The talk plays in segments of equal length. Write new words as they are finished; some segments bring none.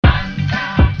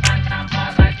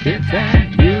It's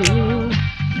at you.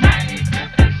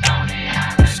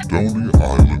 Stony Island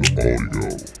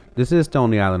Audio. This is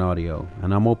Stony Island Audio,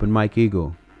 and I'm Open Mike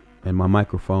Eagle, and my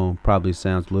microphone probably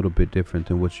sounds a little bit different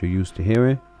than what you're used to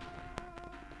hearing.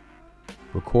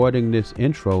 Recording this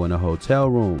intro in a hotel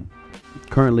room.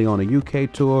 Currently on a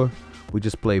UK tour. We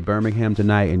just played Birmingham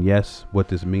tonight, and yes, what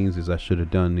this means is I should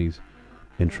have done these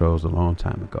intros a long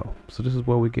time ago. So this is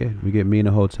what we get. We get me in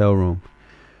a hotel room.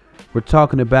 We're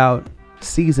talking about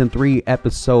Season 3,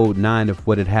 Episode 9 of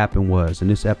What Had Happened Was. In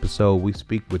this episode, we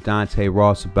speak with Dante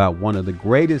Ross about one of the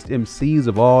greatest MCs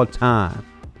of all time,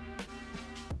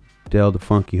 Del the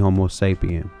Funky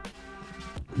Homosapien.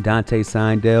 Dante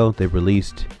signed Del. They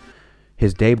released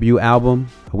his debut album,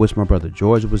 I Wish My Brother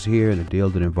George Was Here, and a deal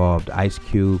that involved Ice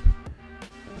Cube.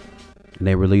 And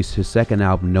they released his second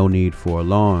album, No Need for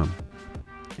Alarm.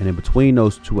 And in between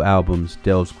those two albums,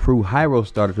 Del's crew Hyro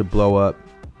started to blow up,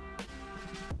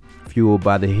 fueled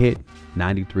by the hit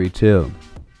 93 Till.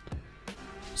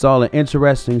 It's all an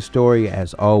interesting story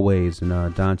as always,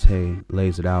 and Dante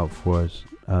lays it out for us.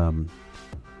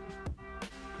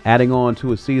 Adding on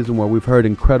to a season where we've heard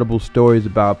incredible stories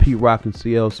about Pete Rock and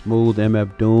CL Smooth,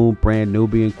 MF Doom, Brand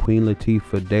Nubian, Queen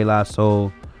Latifah, De La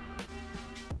Soul.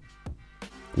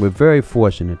 We're very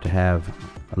fortunate to have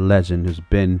a legend who's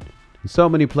been in so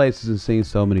many places and seen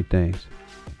so many things.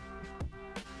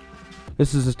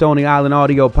 This is the Stony Island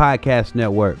Audio Podcast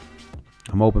Network.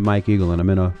 I'm Open Mike Eagle, and I'm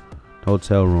in a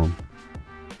hotel room.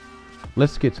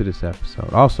 Let's get to this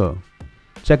episode. Also,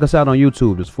 check us out on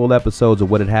YouTube. There's full episodes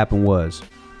of What Had Happened Was.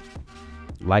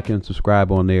 Like and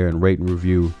subscribe on there, and rate and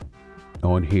review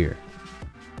on here.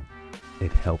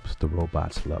 It helps the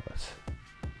robots love us.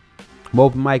 I'm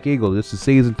Open Mike Eagle. This is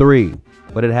Season 3.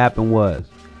 What Had Happened Was.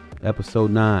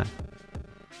 Episode 9.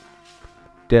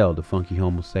 Del, the Funky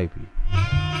Homosapien.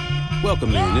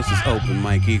 Welcome in, this is Open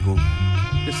Mike Eagle.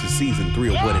 This is Season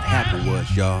 3 of What Had Happened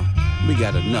Was, y'all. We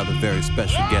got another very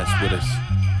special guest with us.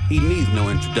 He needs no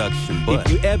introduction, but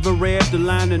if you ever read the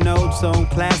liner notes on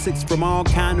classics from all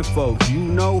kind of folks, you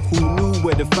know who knew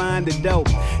where to find the dope.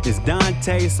 It's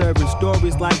Dante serving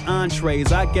stories like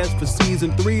entrees. I guess for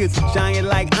Season 3 it's a giant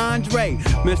like Andre,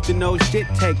 Mr. No Shit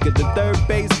Taker, the third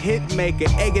base hit maker,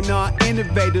 A&R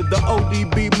innovator, the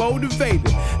ODB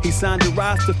motivator. He signed a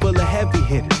roster full of heavy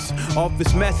hitters,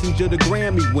 Office Messenger, the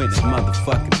Grammy winner,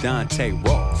 motherfucking Dante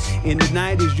Ross. In the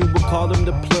 90s you would call him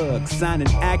the plug, signing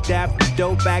act after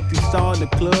dope act. He saw in the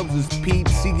clubs as Pete,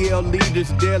 CL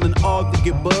leaders, Dale, and all the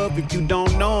above. If you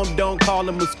don't know him, don't call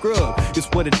him a scrub. It's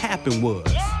what had happened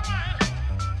was.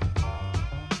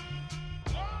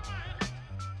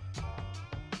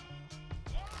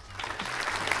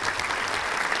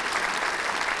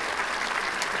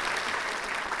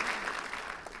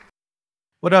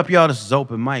 What up, y'all? This is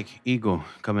Open Mike Eagle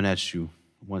coming at you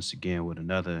once again with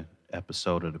another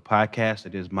episode of the podcast.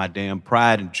 It is my damn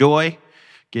pride and joy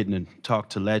getting to talk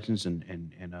to legends and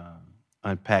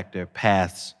unpack their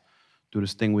paths through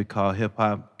this thing we call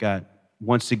hip-hop. Got,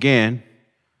 once again,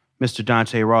 Mr.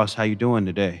 Dante Ross. How you doing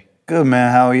today? Good,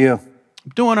 man. How are you?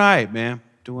 I'm doing all right, man.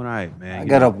 I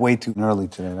got up way too early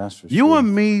today, that's for sure. You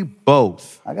and me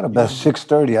both. I got up at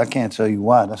 6:30. I can't tell you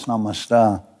why. That's not my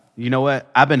style. You know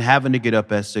what? I've been having to get up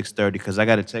at 6:30 because I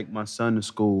got to take my son to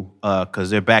school because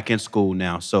they're back in school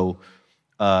now. So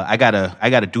I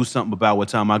gotta do something about what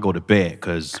time I go to bed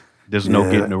because there's no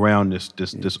getting around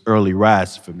this early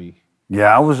rise for me. Yeah,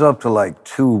 I was up to like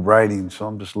 2 writing, so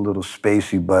I'm just a little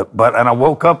spacey. But and I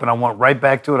woke up and I went right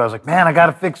back to it. I was like, man, I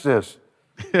gotta fix this.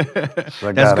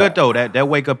 So That's good though. That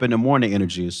wake up in the morning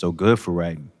energy is so good for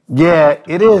writing. Yeah,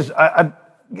 it is.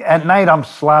 At night I'm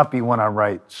sloppy when I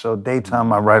write, so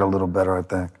daytime I write a little better, I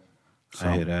think. So.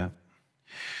 I hear that.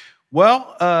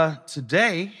 Well,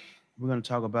 today we're gonna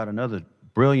talk about another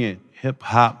brilliant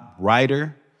hip-hop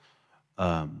writer,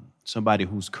 somebody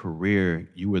whose career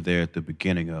you were there at the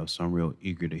beginning of, so I'm real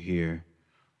eager to hear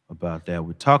about that.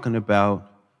 We're talking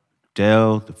about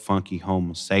Del the Funky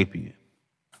Homosapien.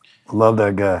 Love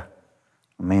that guy.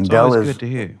 I mean, It's Del always is... good to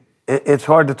hear. It's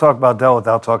hard to talk about Del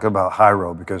without talking about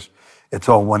Hyro because it's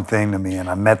all one thing to me, and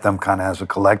I met them kind of as a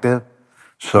collective.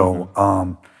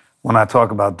 So when I talk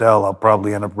about Del, I'll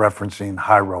probably end up referencing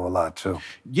Hyro a lot too.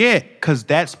 Yeah, because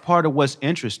that's part of what's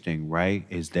interesting, right?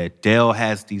 Is that Del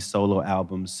has these solo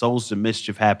albums. Souls of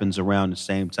Mischief happens around the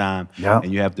same time. Yeah.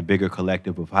 And you have the bigger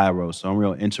collective of Hyro. So I'm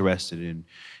real interested in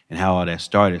how all that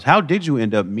started. How did you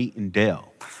end up meeting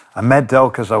Del? I met Del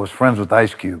because I was friends with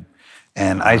Ice Cube.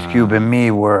 And Ice Cube and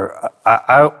me were,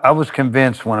 I was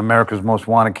convinced when America's Most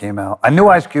Wanted came out. I knew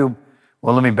Ice Cube,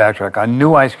 well, let me backtrack. I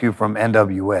knew Ice Cube from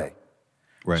NWA.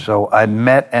 Right. So I'd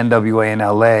met NWA in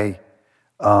LA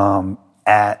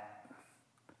at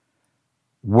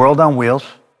World on Wheels.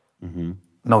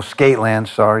 No, Skateland,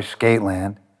 sorry,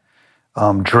 Skateland.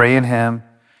 Dre and him.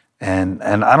 And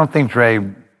I don't think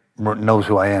Dre knows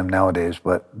who I am nowadays,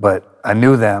 but I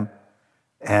knew them.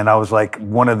 And I was like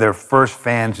one of their first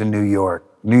fans in New York.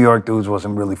 New York dudes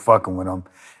wasn't really fucking with them.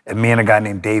 And me and a guy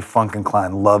named Dave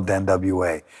Funkenklein loved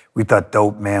NWA. We thought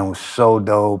Dope Man was so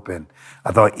dope. And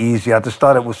I thought Easy, I just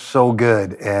thought it was so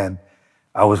good. And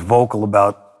I was vocal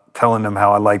about telling them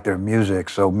how I liked their music.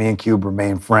 So me and Cube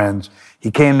remained friends. He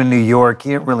came to New York.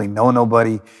 He didn't really know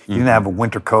nobody. He didn't have a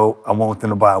winter coat. I went with him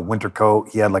to buy a winter coat.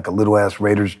 He had like a little ass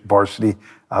Raiders varsity.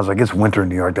 I was like, it's winter in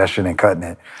New York. That shit ain't cutting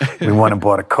it. We went and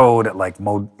bought a coat at like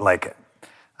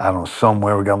I don't know,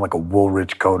 somewhere. We got like a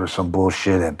Woolrich coat or some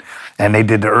bullshit. And they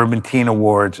did the Urban Teen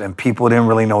Awards, and people didn't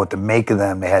really know what to make of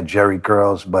them. They had Jerry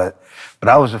curls, but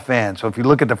I was a fan. So if you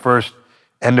look at the first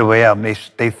NWA album,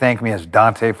 they thank me as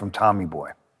Dante from Tommy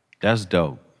Boy. That's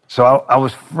dope. So I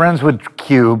was friends with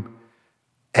Cube,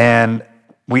 and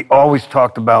we always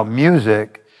talked about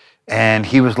music, and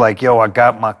he was like, yo, I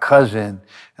got my cousin,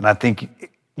 and I think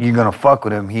you're gonna fuck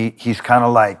with him. He's kind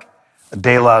of like a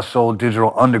De La Soul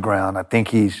Digital Underground. I think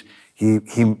he's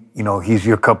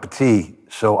your cup of tea.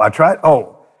 So I tried,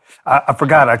 I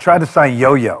forgot, I tried to sign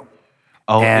Yo-Yo.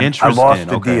 Oh, and interesting. I lost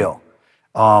the deal.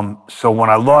 So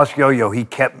when I lost Yo-Yo, he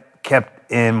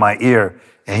kept in my ear,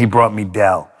 and he brought me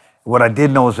Del. What I did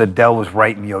know is that Del was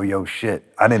writing Yo-Yo shit.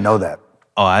 I didn't know that.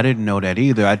 Oh, I didn't know that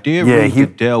either. I did read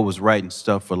that Del was writing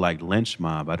stuff for like Lynch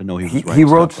Mob. I didn't know he was writing He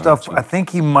wrote stuff. for I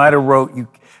think he might have wrote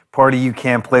part of You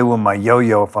Can't Play With My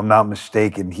Yo-Yo, if I'm not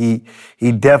mistaken. He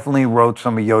definitely wrote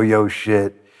some of Yo-Yo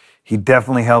shit. He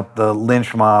definitely helped the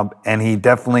Lynch Mob, and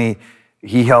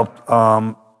he helped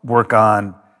work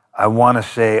on, I want to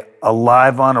say,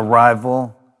 Alive on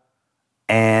Arrival,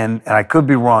 and I could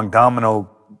be wrong, Domino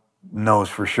knows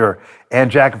for sure, and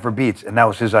Jackin' for Beats, and that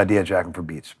was his idea, Jackin' for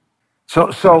Beats.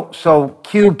 So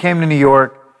Cube came to New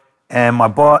York, and my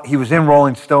boss, he was in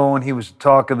Rolling Stone, he was the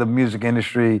talk of the music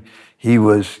industry, he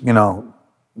was,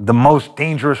 the most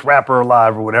dangerous rapper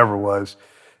alive or whatever it was,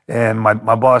 and my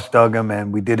boss dug him,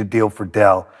 and we did a deal for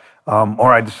Del,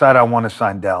 or I decided I want to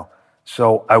sign Del.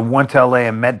 So I went to LA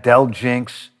and met Del,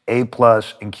 Jinx, A+,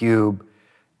 and Cube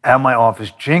at my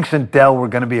office. Jinx and Del were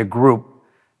going to be a group.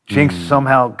 Jinx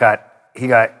somehow got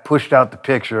pushed out the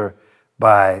picture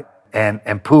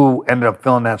and Pooh ended up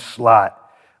filling that slot.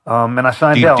 And I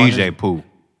signed Del. DJ Pooh.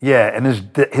 Yeah, and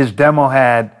his demo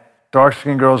had Dark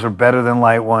Skinned Girls Are Better Than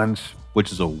Light Ones,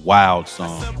 which is a wild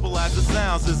song. As simple as it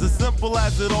sounds, is as simple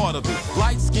as it ought to be.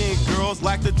 Light-skinned girls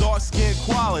like the dark-skinned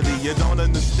quality. You don't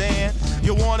understand?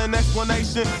 You want an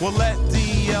explanation? Well, let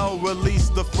DL release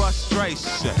the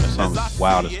frustration. That song's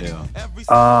wild as hell.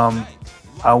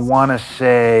 I want to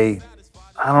say,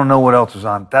 I don't know what else was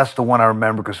on. That's the one I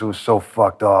remember because it was so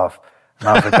fucked off. And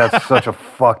I was like, that's such a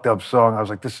fucked up song. I was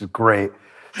like, this is great.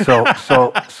 So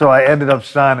I ended up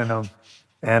signing him.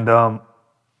 And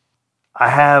I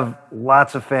have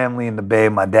lots of family in the Bay.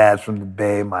 My dad's from the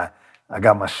Bay. I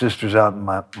got my sisters out in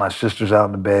my sisters out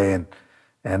in the Bay,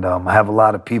 and I have a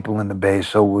lot of people in the Bay.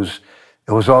 So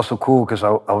it was also cool because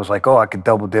I was like, I could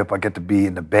double dip. I get to be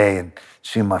in the Bay and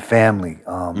see my family.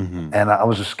 And I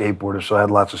was a skateboarder, so I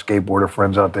had lots of skateboarder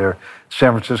friends out there.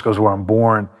 San Francisco is where I'm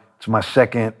born.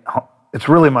 It's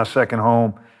really my second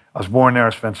home. I was born there.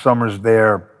 I spent summers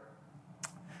there,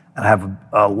 and I have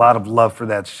a lot of love for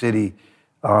that city.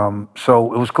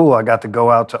 So it was cool. I got to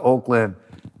go out to Oakland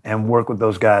and work with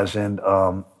those guys. And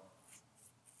I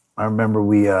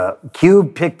remember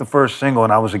Cube picked the first single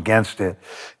and I was against it,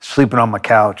 Sleeping on My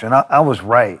Couch. And I was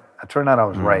right. It turned out I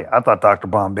was right. I thought Dr.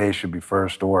 Bombay should be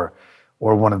first or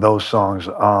one of those songs.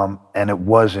 And it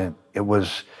wasn't. It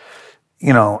was,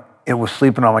 it was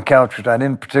Sleeping on My Couch, which I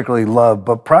didn't particularly love.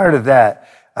 But prior to that,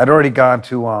 I'd already gone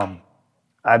to,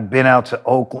 I'd been out to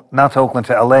Oakland, not to Oakland,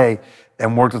 to LA,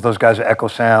 and worked with those guys at Echo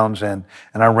Sounds, and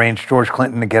I arranged George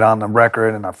Clinton to get on the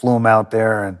record, and I flew him out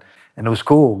there, and it was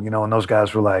cool, and those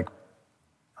guys were like,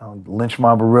 Lynch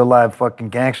Mob are real live fucking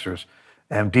gangsters.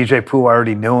 And DJ Pooh, I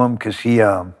already knew him because he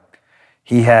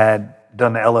had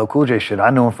done the LL Cool J shit. I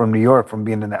knew him from New York, from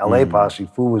being in the LA posse.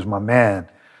 Pooh was my man.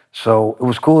 So it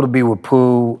was cool to be with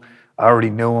Pooh. I already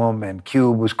knew him, and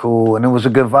Cube was cool, and it was a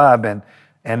good vibe.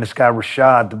 And this guy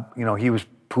Rashad, he was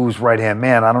Pooh's right-hand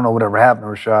man. I don't know whatever happened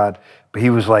to Rashad, but he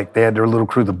was like, they had their little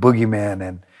crew, the Boogeyman,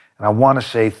 and I want to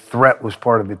say Threat was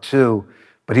part of it too,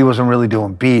 but he wasn't really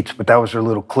doing beats, but that was their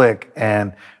little clique.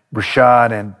 And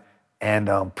Rashad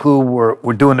and Pooh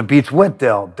were doing the beats with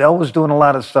Del. Del was doing a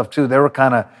lot of stuff too. They were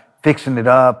kind of fixing it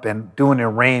up and doing the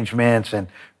arrangements. And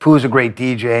Pooh's a great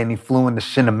DJ, and he flew in the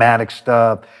cinematic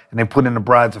stuff, and they put in the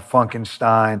Brides of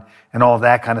Funkenstein and all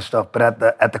that kind of stuff. But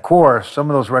at the core, some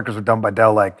of those records were done by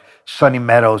Del, like Sunny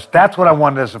Meadows. That's what I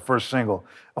wanted as the first single.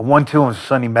 A 1-2 and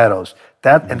Sunny Meadows.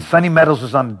 And Sunny Meadows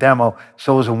was on the demo,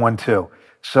 so was a 1-2.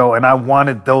 So, and I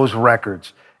wanted those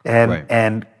records.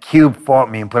 And Cube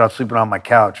fought me and put out Sleeping on My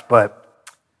Couch. But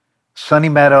Sunny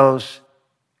Meadows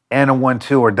and a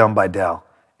 1-2 are done by Del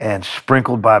and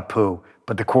sprinkled by Pooh.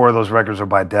 But the core of those records are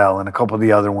by Del and a couple of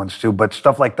the other ones too. But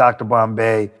stuff like Dr.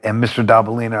 Bombay and Mr.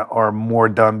 Dabalina are more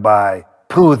done by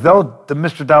Pooh, though the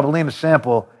Mr. Dabalina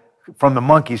sample from the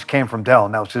Monkees came from Del,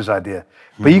 and that was his idea.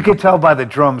 But you could tell by the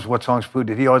drums what songs Pooh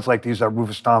did. He always liked to use that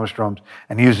Rufus Thomas drums,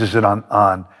 and he uses it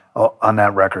on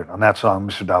that record, on that song,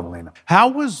 Mr. Dabalina. How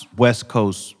was West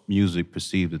Coast music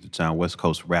perceived at the time, West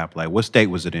Coast rap? Like, what state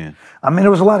was it in? I mean,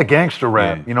 there was a lot of gangster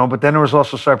rap, you know, but then there was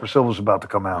also Cypress Hill was about to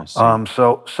come out.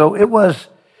 So it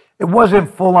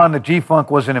wasn't full on, the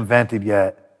G-Funk wasn't invented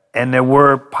yet, and there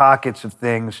were pockets of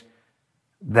things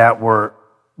that were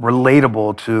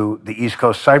relatable to the East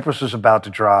Coast. Cypress was about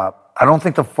to drop. I don't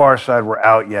think the Far Side were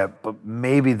out yet, but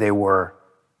maybe they were.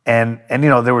 And you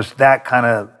know, there was that kind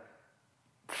of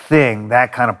thing,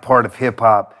 that kind of part of hip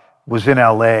hop was in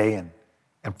LA, and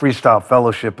Freestyle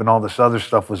Fellowship and all this other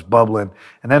stuff was bubbling.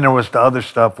 And then there was the other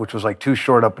stuff, which was like Too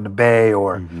Short up in the Bay,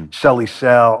 or Selly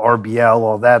Cell, RBL,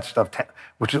 all that stuff,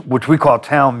 which we call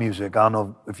town music. I don't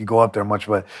know if you go up there much,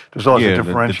 but there's always a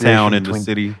differentiation. The town and the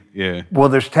city, Well,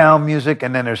 there's town music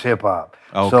and then there's hip hop.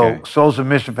 Okay. So Souls of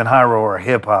Mischief and Hyro are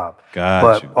hip hop.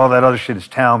 Gotcha. But all that other shit is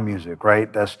town music,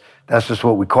 right? That's just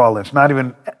what we call it. It's not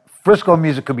even, Frisco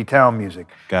music could be town music.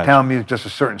 Gotcha. Town music, just a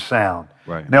certain sound.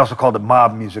 Right. And they also called it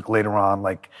mob music later on,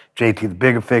 like JT the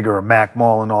Bigger Figure or Mac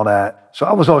Mall and all that. So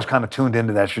I was always kind of tuned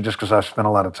into that shit just because I spent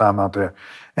a lot of time out there.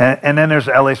 And then there's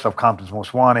LA stuff, Compton's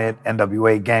Most Wanted,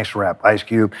 NWA, gangster rap, Ice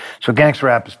Cube. So gangster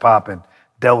rap is popping.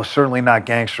 Del was certainly not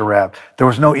gangster rap. There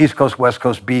was no East Coast, West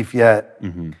Coast beef yet.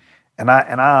 And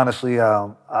I honestly,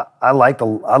 I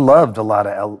loved a lot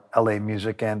of LA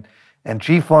music, and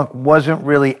G-Funk wasn't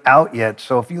really out yet.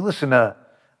 So if you listen to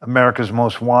America's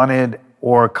Most Wanted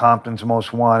or Compton's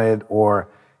Most Wanted or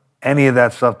any of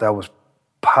that stuff that was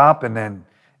popping, and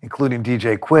including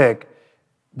DJ Quick,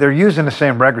 they're using the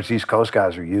same records East Coast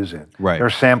guys are using. Right. They're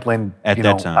sampling, At you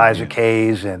that know, time, Isaac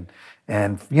Hayes and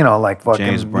you know, like fucking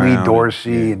James Lee Brown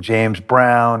Dorsey and James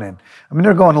Brown. And I mean,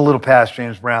 they're going a little past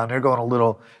James Brown. They're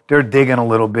digging a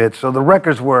little bit. So the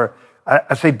records were,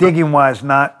 I say digging wise,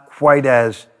 not quite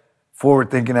as forward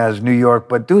thinking as New York,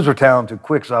 but dudes were talented.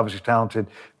 Quick's obviously talented.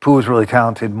 Pooh was really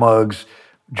talented. Muggs,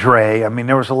 Dre. I mean,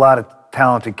 there was a lot of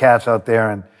talented cats out there,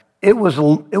 and it was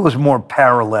more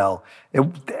parallel.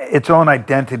 Its own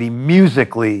identity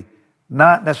musically,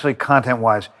 not necessarily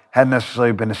content-wise, hadn't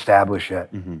necessarily been established yet.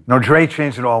 No, Dre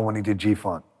changed it all when he did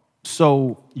G-Funk.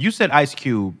 So you said Ice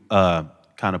Cube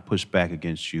kind of pushed back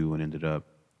against you and ended up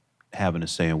having a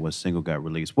say in what single got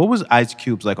released. What was Ice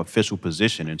Cube's like official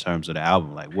position in terms of the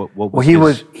album? Like what was Well, he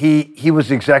was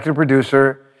the executive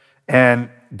producer, and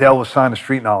Del was signed to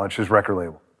Street Knowledge, his record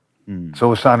label. So it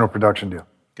was signed to a production deal.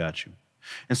 Got you.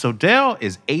 And so Del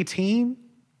is 18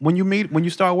 when you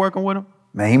start working with him?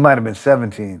 Man, he might have been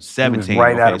 17. 17. He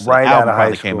was right out of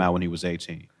high school. Came out when he was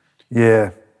 18.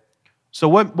 Yeah. So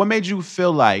what made you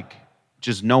feel like,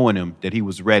 just knowing him, that he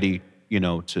was ready, you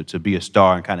know, to be a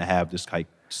star and kind of have this like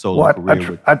solo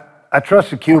career? I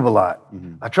trusted Cube a lot.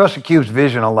 I trusted Cube's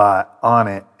vision a lot on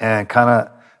it and kind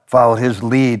of followed his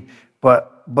lead.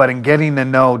 But in getting to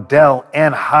know Del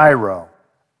and Hyro,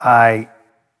 I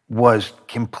was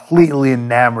completely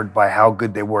enamored by how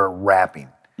good they were at rapping.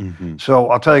 So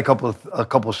I'll tell you a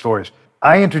couple of stories.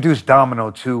 I introduced Domino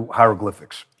to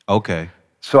hieroglyphics. Okay.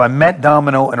 So I met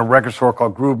Domino in a record store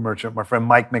called Groove Merchant. My friend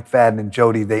Mike McFadden and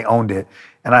Jody, they owned it.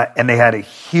 And they had a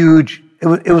huge,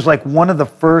 it was like one of the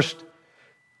first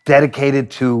dedicated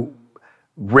to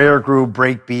rare groove,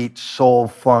 breakbeat, soul,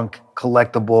 funk,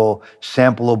 collectible,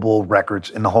 sampleable records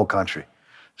in the whole country.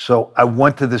 So I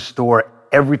went to this store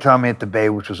every time I hit the Bay,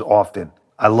 which was often.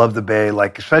 I love the Bay,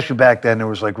 like especially back then, there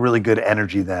was like really good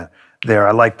energy there.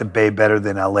 I liked the Bay better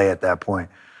than LA at that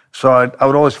point. So I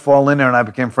would always fall in there, and I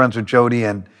became friends with Jody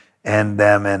and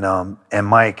them and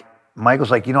Mike. Mike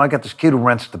was like, you know, I got this kid who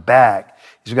rents the back.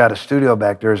 He's got a studio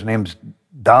back there. His name's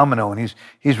Domino, and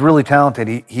he's really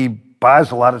talented. He buys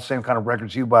a lot of the same kind of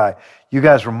records you buy. You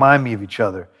guys remind me of each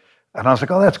other. And I was like,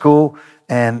 oh, that's cool.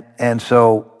 And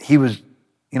so he was,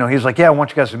 you know, he was like, yeah, I want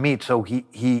you guys to meet. So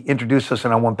he introduced us,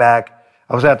 and I went back.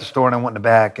 I was at the store, and I went in the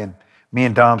back, and me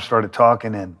and Dom started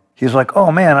talking, and he's like,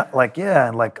 oh man, like, yeah,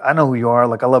 and like, I know who you are.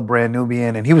 Like, I love Brand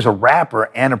Nubian. And he was a rapper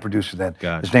and a producer then.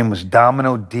 Gotcha. His name was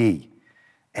Domino D.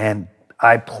 And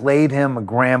I played him a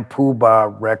Grand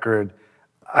Poobah record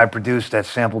I produced that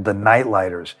sampled the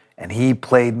Nightlighters. And he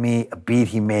played me a beat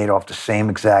he made off the same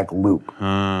exact loop.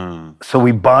 So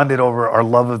we bonded over our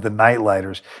love of the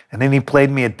Nightlighters. And then he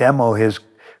played me a demo his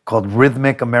called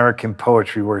Rhythmic American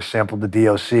Poetry, where he sampled the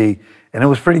DOC. And it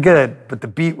was pretty good, but the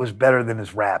beat was better than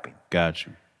his rapping.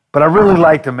 Gotcha. But I really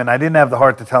liked him, and I didn't have the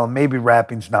heart to tell him, maybe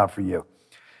rapping's not for you.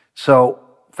 So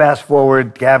fast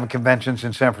forward, Gavin Conventions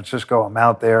in San Francisco. I'm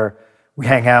out there. We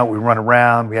hang out. We run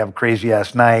around. We have a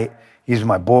crazy-ass night. He's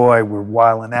my boy. We're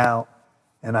wilding out.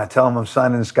 And I tell him I'm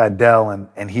signing this guy, Dell,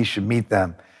 and he should meet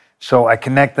them. So I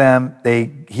connect them.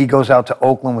 He goes out to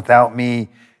Oakland without me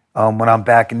when I'm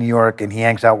back in New York, and he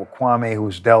hangs out with Kwame,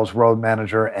 who's Dell's road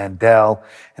manager, and Dell,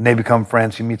 and they become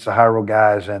friends. He meets the Hyro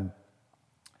guys, and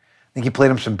I think he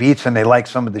played them some beats, and they like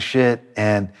some of the shit,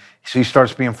 and so he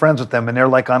starts being friends with them, and they're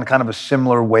like on kind of a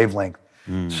similar wavelength.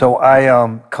 So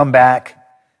I come back,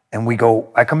 and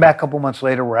I come back a couple months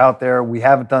later, we're out there, we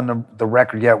haven't done the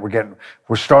record yet,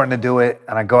 we're starting to do it,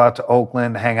 and I go out to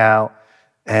Oakland, hang out,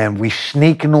 and we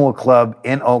sneak into a club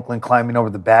in Oakland, climbing over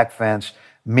the back fence,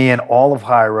 me and all of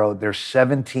Hyro. They're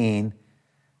 17,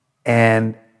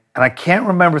 and I can't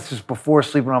remember if this is before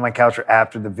Sleeping on My Couch or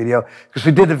after the video, because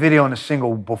we did the video and a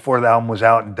single before the album was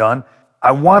out and done.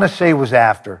 I want to say it was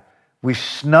after. We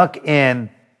snuck in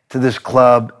to this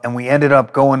club, and we ended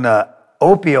up going to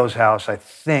Opio's house, I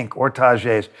think, or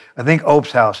Tajay's. I think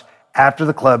Ope's house, after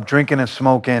the club, drinking and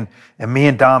smoking, and me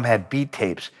and Dom had beat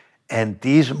tapes. And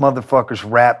these motherfuckers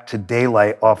rapped to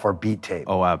daylight off our beat tape.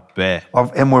 Oh, I bet.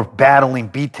 And we're battling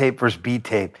beat tape versus beat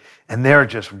tape. And they're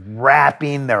just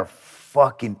rapping their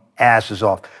fucking asses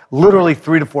off. Literally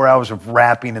 3 to 4 hours of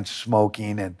rapping and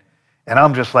smoking. And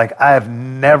I'm just like,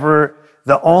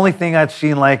 the only thing I'd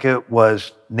seen like it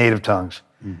was Native Tongues.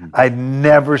 I'd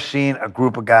never seen a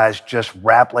group of guys just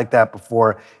rap like that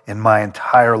before in my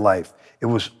entire life. It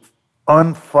was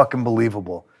unfucking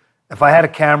believable. If I had a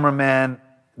cameraman,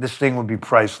 this thing would be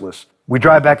priceless. We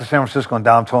drive back to San Francisco, and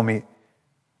Dom told me,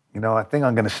 I think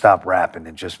I'm going to stop rapping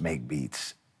and just make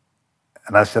beats.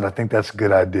 And I said, I think that's a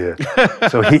good idea.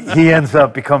 So he ends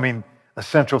up becoming a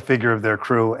central figure of their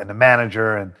crew and the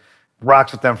manager, and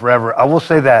rocks with them forever. I will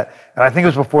say that, and I think it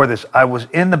was before this, I was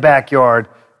in the backyard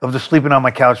of the Sleeping on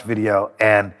My Couch video,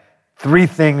 and 3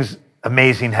 things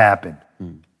amazing happened.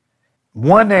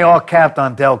 One, they all capped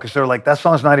on Dell, because they're like, that's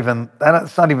not even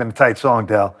a tight song,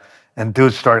 Dell. And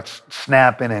dudes starts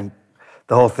snapping and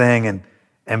the whole thing,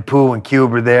 and Pooh and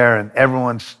Cube are there, and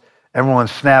everyone's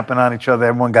snapping on each other.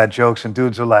 Everyone got jokes, and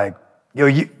dudes are like, yo,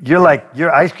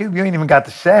 you're Ice Cube, you ain't even got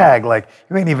the sag. Like,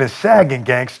 you ain't even sagging,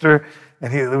 gangster.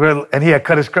 And he had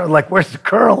cut his curl, like, where's the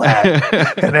curl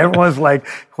at? And everyone's like,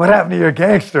 what happened to your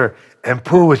gangster? And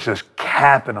Pooh was just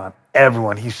capping on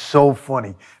everyone. He's so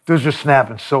funny. Dudes are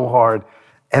snapping so hard.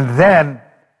 And then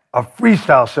a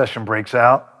freestyle session breaks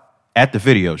out. At the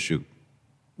video shoot.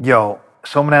 Yo,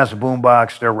 someone has a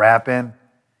boombox, they're rapping,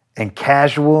 and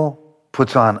Casual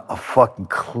puts on a fucking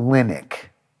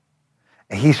clinic.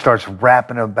 And he starts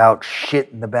rapping about shit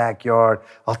in the backyard.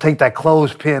 I'll take that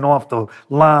clothespin off the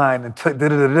line, and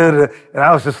and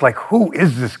I was just like, who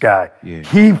is this guy? Yeah.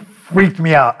 He freaked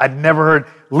me out. I'd never heard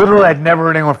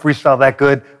anyone freestyle that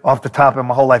good off the top in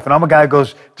my whole life. And I'm a guy who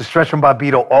goes to Stretch from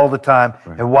Bobbito all the time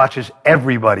and watches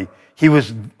everybody. He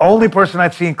was the only person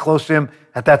I'd seen close to him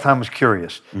at that time was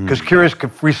Curious, because Curious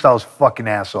could freestyle his fucking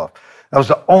ass off. That was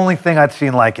the only thing I'd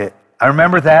seen like it. I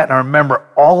remember that, and I remember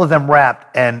all of them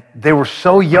rapped, and they were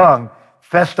so young.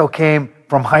 Festo came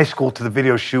from high school to the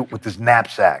video shoot with his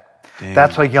knapsack. Damn.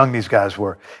 That's how young these guys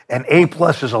were. And A+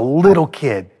 is a little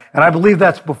kid. And I believe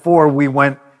that's before we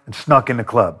went and snuck in the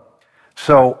club.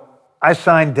 So I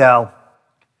signed Dell.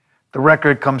 The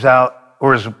record comes out,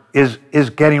 or is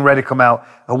getting ready to come out.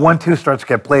 A 1-2 starts to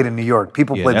get played in New York.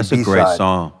 People play the B-side. That's a great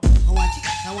song.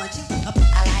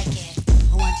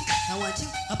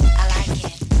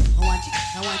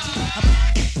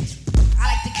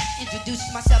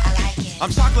 I'm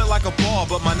chocolate like a ball,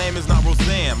 but my name is not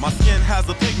Roseanne. My skin has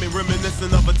a pigment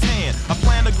reminiscent of a tan. I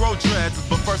plan to grow dreads,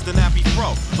 but first an nappy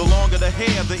fro. The longer the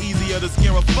hair, the easier to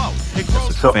scare a foe. It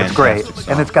grows so it's great,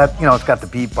 and it's got the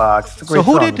beatbox. It's a great so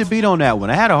who song. did the beat on that one?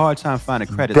 I had a hard time finding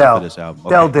credits Dell, for this album.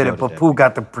 Dell did it, but Pooh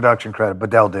got the production credit, but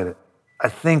Dell did it. I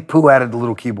think Pooh added the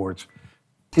little keyboards.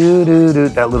 Do,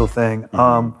 that little thing.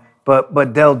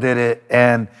 But Dell did it,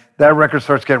 and that record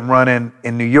starts getting running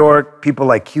in New York. People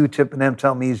like Q-Tip and them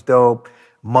tell me he's dope.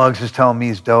 Muggs is telling me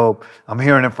he's dope. I'm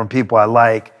hearing it from people I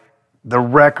like. The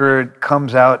record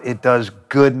comes out. It does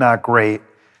good, not great.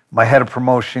 my head of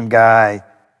promotion guy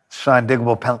signed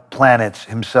Diggable Planets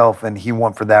himself, and he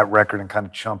went for that record and kind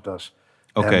of chumped us.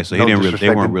 Okay, And so no they weren't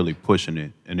disrespect, really pushing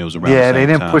it, and it was around the yeah, same they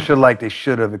didn't time. push it like they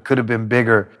should have. It could have been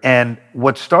bigger. And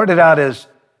what started out as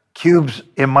Cube's,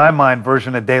 in my mind,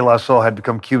 version of De La Soul had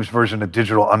become Cube's version of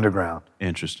Digital Underground.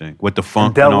 Interesting. With the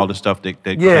funk Del- and all the stuff that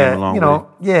came Yeah, along you with know,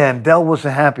 it. yeah, and Del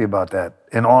wasn't happy about that,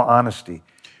 in all honesty.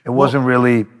 It wasn't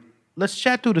really, Let's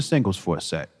chat through the singles for a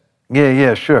sec.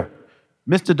 yeah, sure.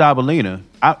 Mr. Dabalina,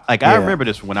 I Yeah. remember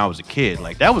this when I was a kid.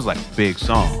 Like, that was like a big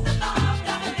song.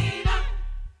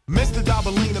 Mr.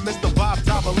 Dabalina, Mr. Bob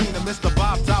Dabalina, Mr.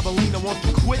 Bob Dabalina wants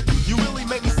to quit. You really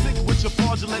make me sick with your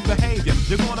fraudulent behavior.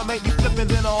 You're gonna make me flip and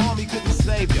then an army couldn't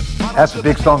save you. That's a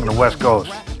big song in the West Coast.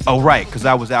 Oh, right, because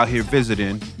I was out here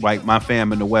visiting, like, my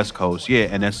fam in the West Coast. Yeah,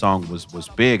 and that song was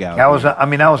big out That here. was,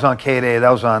 that was on K-Day, that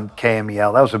was on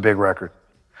KMEL. That was a big record.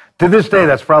 To this day,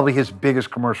 that's probably his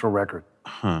biggest commercial record.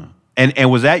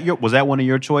 And was that one of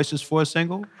your choices for a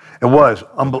single? It was,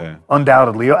 Okay.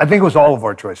 undoubtedly. I think it was all of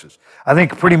our choices. I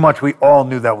think pretty much we all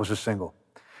knew that was a single.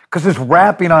 Because his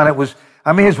rapping on it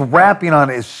his rapping on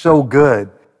it is so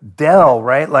good. Del,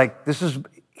 right? Like,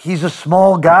 he's a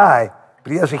small guy,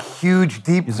 but he has a huge,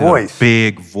 deep voice. A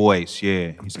big voice,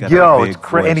 yeah. He's got Yo, a big it's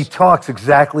crazy. And he voice. talks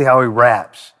exactly how he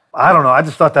raps. I don't know. I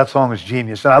just thought that song was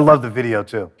genius. And I love the video,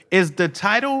 too. Is the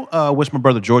title, Wish My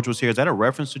Brother George Was Here, is that a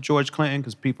reference to George Clinton?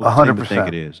 Because people seem to 100%. think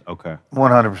it is. Okay.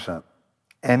 100%.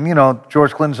 And,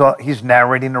 George Clinton's, he's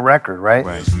narrating the record, right?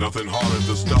 Right. There's nothing harder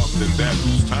to stop than that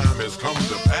whose time has come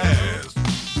to pass.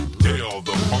 Tell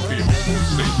the Funky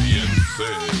Homosapien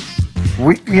says.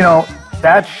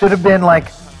 That should have been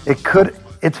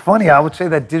it's funny, I would say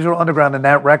that Digital Underground and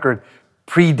that record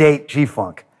predate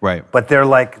G-Funk. Right. But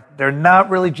they're not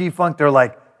really G-Funk, they're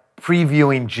like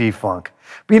previewing G-Funk.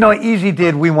 But Easy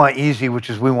did We Want Easy, which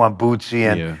is We Want Bootsy,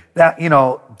 and Yeah. that,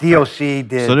 DOC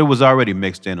did. So it was already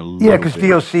mixed in a little Yeah, because bit.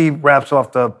 DOC raps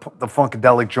off the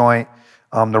Funkadelic joint,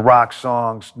 the rock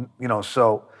songs,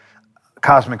 so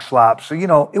Cosmic Slop. So,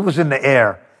 it was in the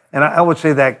air. And I would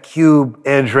say that Cube,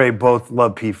 Ed Ray both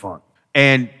love P-Funk.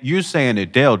 And you're saying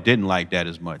that Dale didn't like that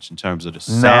as much in terms of the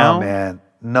No, sound? man,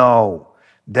 no.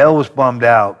 Del was bummed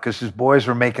out because his boys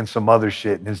were making some other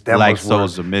shit, and his demos Like were...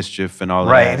 Souls of Mischief and all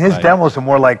that. Right, and his like- demos are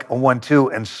more like a 1-2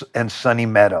 and Sunny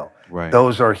Meadow. Right.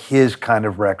 Those are his kind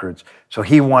of records. So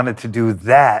he wanted to do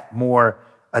that, more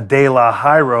a De La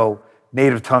Hyro,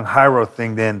 native tongue Hyro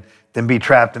thing than be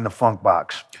trapped in the funk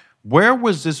box. Where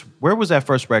was that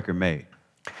first record made?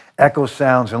 Echo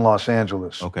Sounds in Los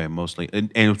Angeles. Okay, mostly.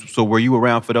 And so were you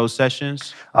around for those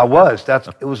sessions? I was.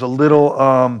 It was a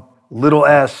little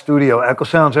ass studio. Echo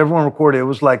Sounds, everyone recorded. It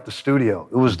was like the studio.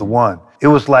 It was the one. It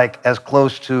was like as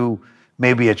close to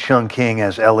maybe a Chung King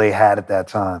as LA had at that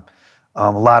time. A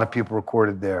lot of people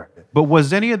recorded there. But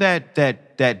was any of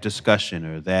that discussion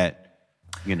or that,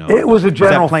 It was a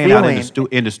general that playing out feeling.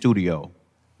 in the studio?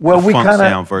 Well, The we funk kind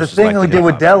sound of, the versus, thing like, we the did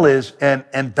with hip-hop Del is,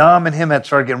 and Dom and him had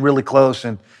started getting really close,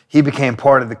 and he became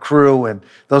part of the crew, and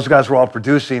those guys were all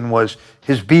producing, was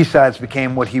his B-sides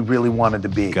became what he really wanted to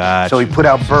be. Gotcha. So he put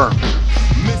out Burn.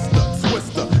 Mr.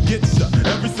 Twister, get ya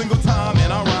every single time,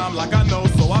 and I rhyme like I know,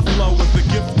 so I flow with the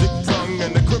gifted tongue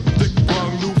and the cryptic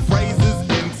brung new phrases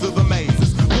into the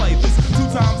mazes. Play this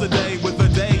 2 times a day with a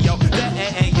day, yo,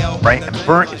 yo. Right? And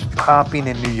Burnt is popping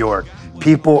in New York.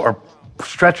 People are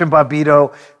Stretch and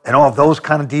Bobbito and all those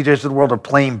kind of DJs of the world are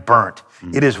playing Burnt.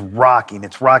 It is rocking.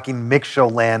 It's rocking mix show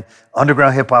land,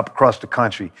 underground hip hop across the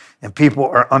country. And people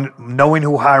are knowing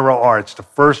who Hyro are. It's the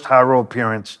first Hyro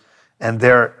appearance. And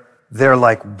they're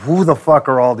like, who the fuck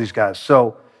are all these guys?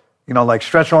 So, like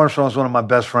Stretch Armstrong is one of my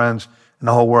best friends in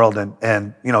the whole world.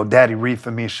 And Daddy Reef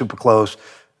and me, super close.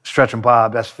 Stretch and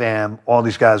Bob, that's fam, all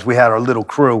these guys. We had our little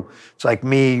crew. It's like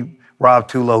me, Rob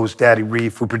Tulo, who's Daddy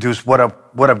Reef, who produced What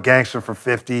Up Gangster for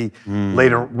 50,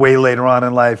 way later on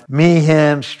in life. Me,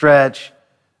 him, Stretch,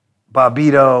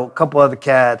 Bobbito, a couple other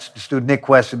cats. This dude, Nick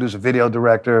Weston, who's a video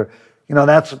director.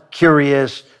 That's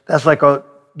Curious. That's like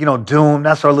Doom.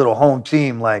 That's our little home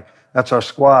team. Like, that's our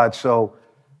squad. So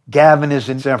Gavin is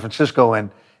in San Francisco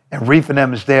and Reef and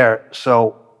them is there.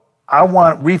 So I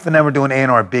want Reef and them are doing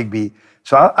A&R at Big Beat.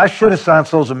 So I should have signed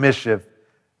Souls of Mischief,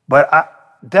 but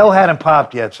Del hadn't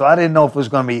popped yet, so I didn't know if it was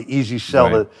going to be an easy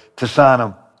sell to sign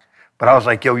him. But I was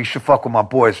like, yo, you should fuck with my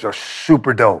boys. They're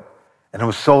super dope. And it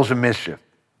was Souls of Mischief.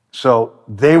 So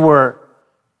they were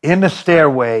in the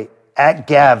stairway at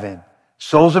Gavin,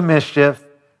 Souls of Mischief,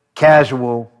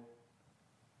 Casual,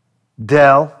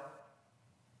 Del,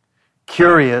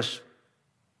 Curious,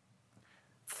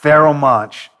 Pharoah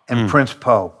Monch, and Prince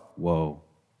Poe. Whoa.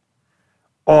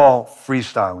 All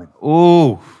freestyling.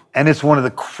 Ooh. And it's one of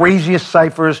the craziest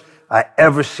ciphers I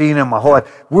ever seen in my whole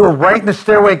life. We were right in the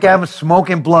stairway, Gavin,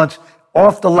 smoking blunts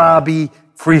off the lobby,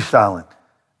 freestyling.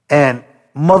 And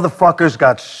motherfuckers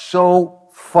got so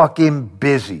fucking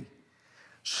busy.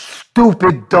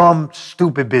 Stupid, dumb,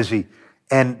 stupid busy.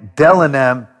 And Del and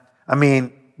them, I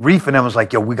mean, Reef and them was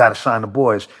like, yo, we got to sign the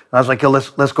boys. And I was like, yo,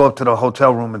 let's go up to the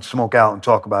hotel room and smoke out and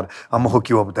talk about it. I'm going to hook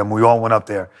you up with them. We all went up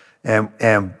there.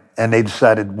 And they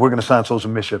decided, we're going to sign Souls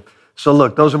of Mischief. So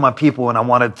look, those are my people, and I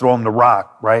wanted to throw them the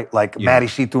rock, right? Like Matty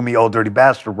C threw me Old Dirty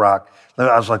Bastard rock.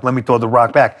 I was like, let me throw the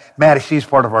rock back. Matty C's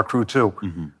part of our crew too.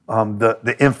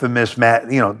 The infamous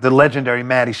the legendary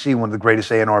Matty C, one of the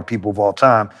greatest A&R people of all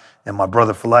time, and my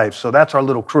brother for life. So that's our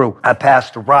little crew. I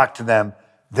passed the rock to them.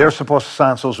 They're supposed to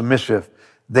sign Souls of Mischief.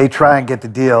 They try and get the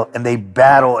deal, and they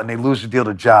battle, and they lose the deal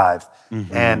to Jive.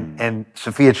 And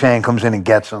Sophia Chang comes in and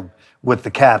gets them with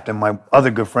the captain, my other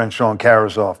good friend, Sean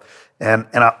Karasoff. And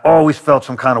I always felt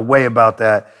some kind of way about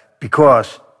that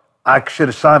because I should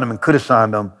have signed them and could have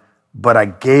signed them, but I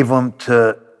gave them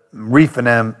to Reef and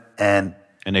them, and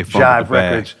they Jive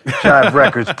Records. Jive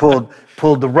Records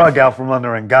pulled the rug out from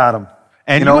under and got them.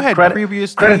 And you had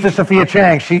previously... Credit to Sophia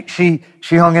Chang. She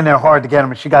hung in there hard to get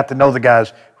them, and she got to know the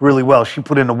guys really well. She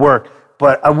put in the work,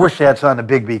 but I wish they had signed the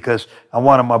Big B because I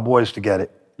wanted my boys to get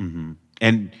it.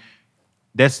 And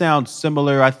that sounds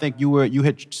similar. I think you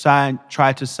had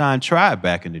tried to sign Tribe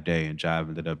back in the day, and Jive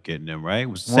ended up getting them, right? It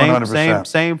was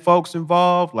same folks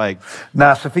involved. Like,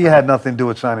 nah, Sophia had nothing to do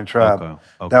with signing Tribe.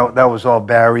 Okay. That was all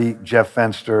Barry, Jeff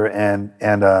Fenster,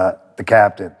 and the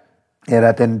captain.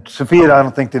 Yeah, then Sophia, I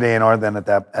don't think did A&R then at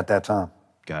that time.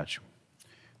 Got you.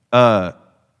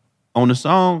 On the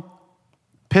song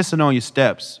 "Pissing on Your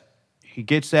Steps," he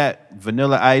gets at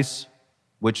Vanilla Ice,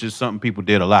 which is something people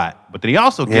did a lot. But then he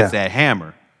also gets that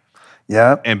Hammer.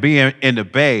 Yeah. And being in the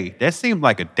Bay, that seemed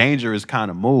like a dangerous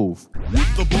kind of move.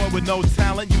 The boy with no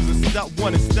talent using step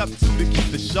 1 and step 2 to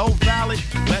keep the show valid.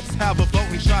 Let's have a vote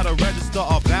and try to register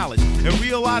our ballot and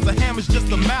realize a hammer's just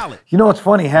a mallet. You know what's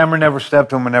funny? Hammer never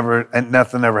stepped to him and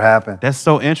nothing ever happened. That's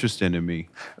so interesting to me.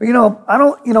 You know, I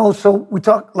don't, so we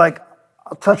talk like,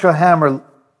 I'll touch on Hammer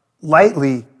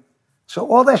lightly.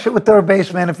 So all that shit with Third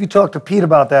Base, man, if you talk to Pete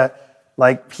about that,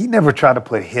 like, he never tried to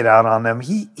put a hit out on them.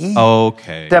 He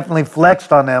definitely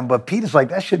flexed on them, but Pete is like,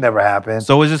 that shit never happened.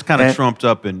 So it just kind of trumped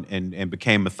up and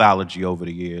became mythology over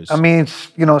the years. I mean,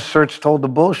 Search told the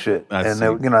bullshit.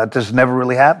 It just never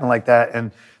really happened like that.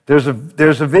 And there's a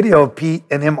video of Pete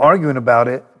and him arguing about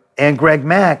it, and Greg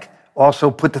Mack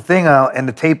also put the thing out, and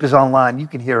the tape is online. You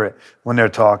can hear it when they're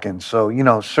talking. So,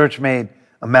 Search made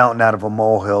a mountain out of a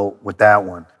molehill with that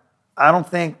one. I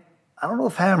don't know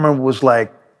if Hammer was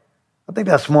like, I think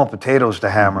that's small potatoes to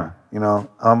Hammer, I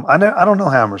don't know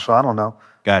Hammer, so I don't know.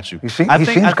 Got you. He seems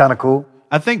kind of cool.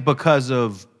 I think because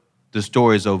of the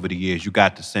stories over the years, you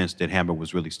got the sense that Hammer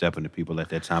was really stepping to people at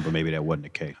that time, but maybe that wasn't the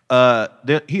case.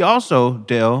 He also,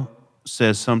 Dale,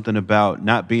 says something about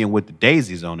not being with the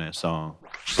Daisies on that song.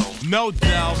 No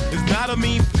doubt, it's not a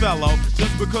mean fellow.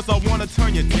 Just because I want to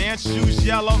turn your dance shoes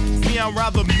yellow. See, I'm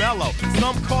rather mellow.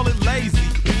 Some call it lazy,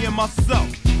 being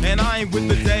myself. And I ain't with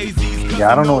the Daisies.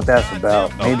 Yeah, I don't know what that's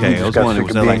about.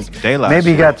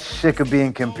 Maybe he got sick of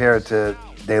being compared to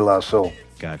De La Soul.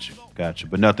 Gotcha.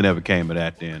 But nothing ever came of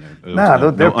that then.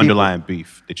 No underlying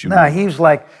beef that you... Nah, he was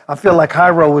like, I feel like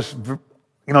Hyro was,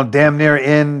 damn near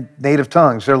in native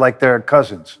tongues. They're like their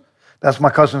cousins. That's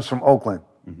my cousins from Oakland.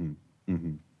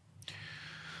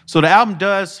 So the album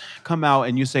does come out,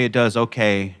 and you say it does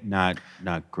okay, not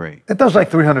great. It does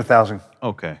like 300,000.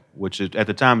 Okay, which at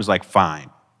the time is like fine.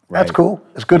 Right? That's cool.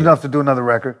 It's good enough to do another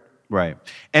record. Right.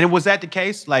 And was that the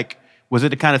case? Like, was it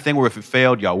the kind of thing where if it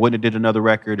failed, y'all wouldn't have did another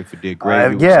record? If it did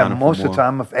great, most of the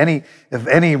time. If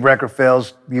any record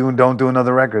fails, you don't do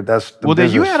another record. That's the business.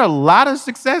 Then you had a lot of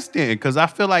success then, because I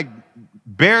feel like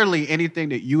barely anything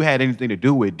that you had anything to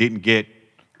do with didn't get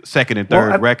second and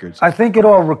third records. I think it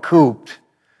all recouped,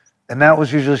 and that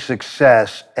was usually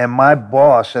success. And my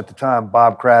boss at the time,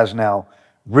 Bob Krasnow,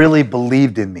 really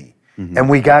believed in me. And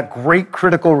we got great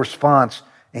critical response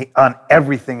on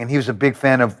everything, and he was a big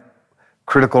fan of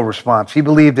critical response. He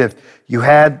believed if you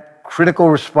had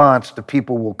critical response, the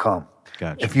people will come.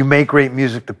 Gotcha. If you make great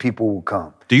music, the people will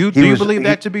come. Do you believe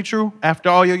that to be true after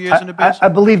all your years in the business? I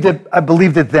believed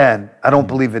it then. I don't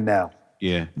believe it now.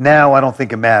 Yeah. Now I don't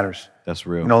think it matters. That's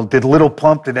real. Did Little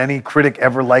Pump, did any critic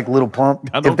ever like Little Pump?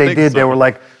 If they did, they were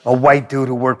like a white dude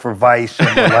who worked for Vice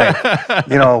and were like,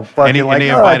 fucking and they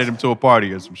invited him to a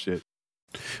party or some shit.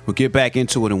 We'll get back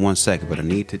into it in 1 second, but I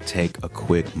need to take a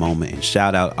quick moment and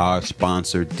shout out our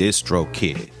sponsor,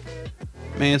 DistroKid.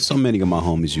 Man, so many of my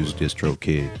homies use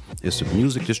DistroKid. It's a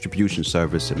music distribution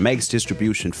service that makes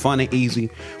distribution fun and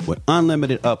easy with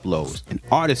unlimited uploads and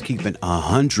artists keeping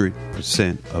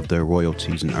 100% of their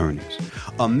royalties and earnings.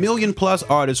 1 million plus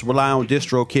artists rely on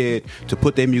DistroKid to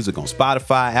put their music on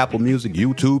Spotify, Apple Music,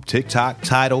 YouTube, TikTok,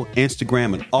 Tidal,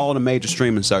 Instagram, and all the major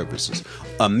streaming services.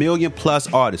 1 million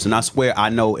plus artists, and I swear I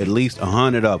know at least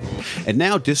 100 of them. And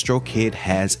now DistroKid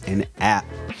has an app.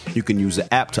 You can use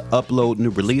the app to upload new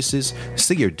releases,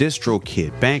 see your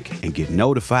DistroKid bank, and get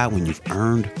notified when you've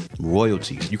earned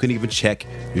royalties. You can even check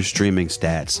your streaming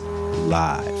stats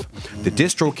live. The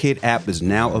DistroKid app is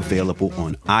now available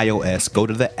on iOS. Go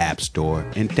to the App Store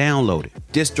and download it.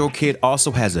 DistroKid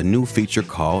also has a new feature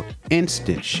called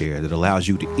Instant Share that allows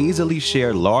you to easily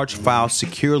share large files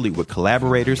securely with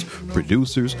collaborators,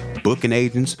 producers, booking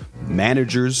agents,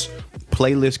 managers,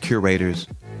 playlist curators,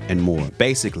 and more.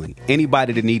 Basically,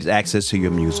 anybody that needs access to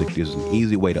your music, there's an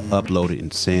easy way to upload it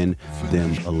and send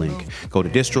them a link. Go to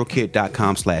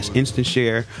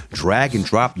distrokid.com/instantshare, drag and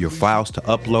drop your files to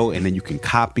upload, and then you can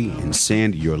copy and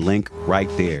send your link right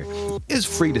there. It's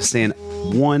free to send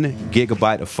 1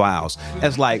 gigabyte of files.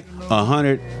 That's like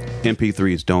 100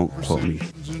 MP3s. Don't quote me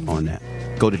on that.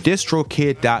 Go to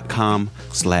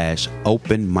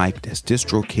distrokid.com/open mic. That's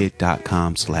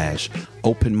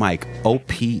distrokid.com/open mic.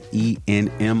 OPENMIKE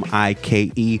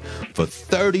for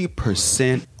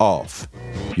 30% off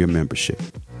your membership.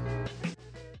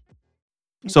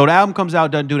 So the album comes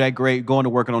out, doesn't do that great, going to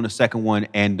working on the second one,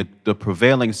 and the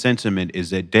prevailing sentiment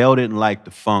is that Dale didn't like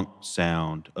the funk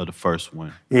sound of the first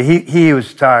one. Yeah, he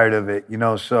was tired of it,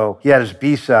 so he had his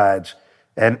B-sides.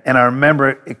 And I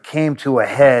remember it came to a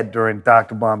head during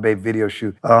Dr. Bombay video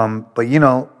shoot. But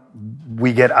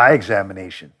we get eye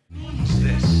examination.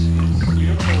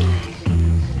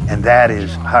 And that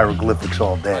is hieroglyphics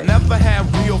all day. I never had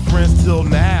real friends till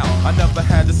now. I never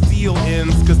had to steal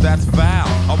ends, cause that's foul.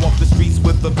 I walk the streets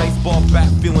with a baseball bat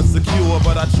feeling secure,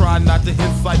 but I try not to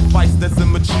incite fights that's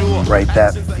immature. Right,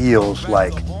 that feels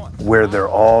like where they're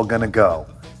all gonna go.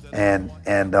 And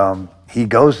he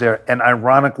goes there, and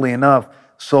ironically enough,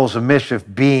 Souls of Mischief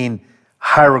being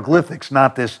hieroglyphics,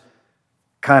 not this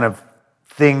kind of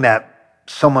thing that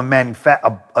someone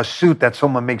a suit that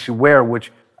someone makes you wear,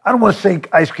 which I don't want to say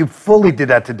Ice Cube fully did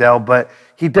that to Del, but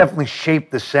he definitely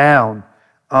shaped the sound.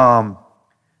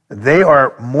 They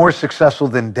are more successful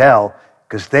than Del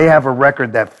because they have a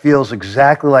record that feels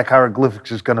exactly like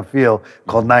hieroglyphics is going to feel,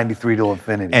 called 93 to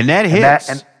Infinity. And that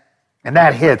hits. And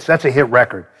that hits. That's a hit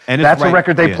record. And that's a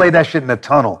record. They played that shit in the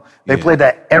tunnel. They played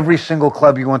that every single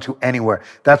club you went to anywhere.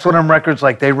 That's one of them records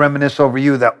like They Reminisce Over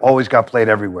You that always got played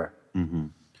everywhere. Mm-hmm.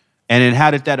 And then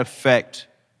how did that affect?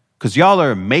 Because y'all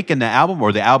are making the album,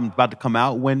 or the album's about to come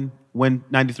out when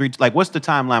 93. Like, what's the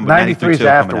timeline? With 93 is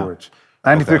afterwards.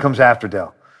 93 comes after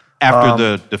Del.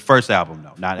 After the first album,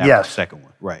 though, not after the second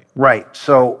one. Right. Right.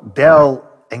 So Del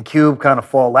and Cube kind of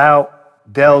fall out.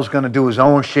 Del's going to do his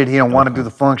own shit. He don't want to do the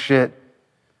funk shit.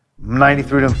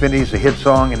 93 to Infinity is a hit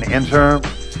song in the interim,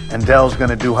 and Del's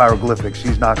going to do hieroglyphics.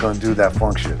 He's not going to do that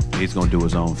funk shit. He's going to do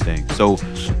his own thing. So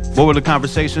what were the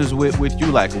conversations with you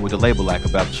like, and with the label like,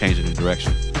 about changing the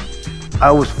direction? I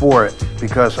was for it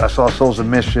because I saw Souls of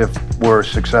Mischief were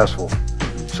successful.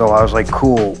 So I was like,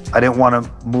 cool. I didn't want to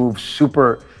move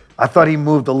I thought he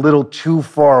moved a little too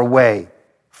far away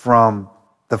from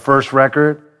the first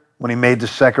record when he made the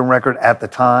second record at the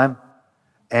time.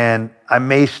 And I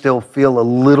may still feel a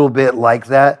little bit like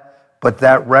that, but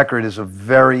that record is a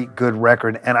very good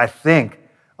record, and I think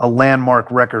a landmark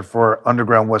record for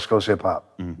underground West Coast hip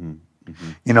hop. Mm-hmm.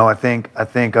 Mm-hmm. I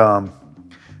think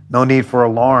No Need for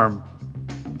Alarm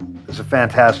is a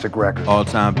fantastic record.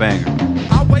 All-time banger.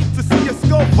 I wait to see your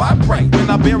skull vibrate. When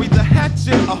I bury the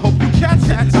hatchet, I hope you catch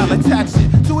it. I'll attach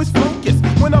it to his focus.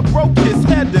 When I broke his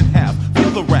head in half,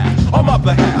 feel the wrath on my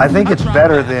behalf. I think it's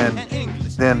better than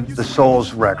the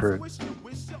Souls record,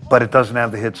 but it doesn't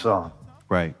have the hit song.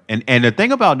 Right. And the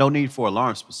thing about No Need for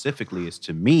Alarm specifically is,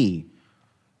 to me,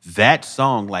 that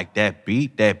song, like that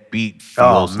beat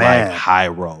feels like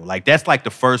Hyro. Like, that's like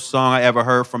the first song I ever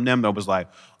heard from them that was like,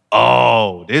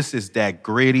 oh, this is that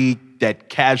gritty, that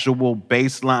casual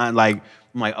bass line. Like,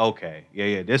 I'm like, okay,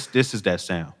 yeah, this is that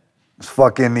sound. It's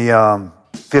fucking the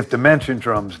Fifth Dimension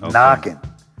drums knocking.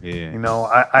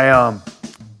 Yeah.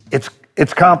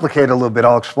 It's complicated a little bit.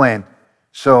 I'll explain.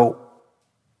 So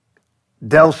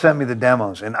Del sent me the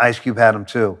demos, and Ice Cube had them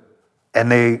too.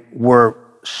 And they were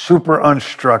super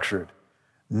unstructured.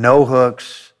 No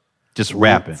hooks. Just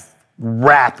rapping.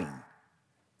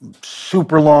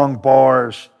 Super long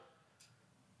bars.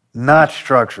 Not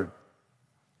structured.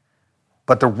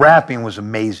 But the rapping was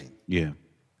amazing. Yeah.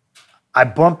 I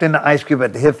bumped into Ice Cube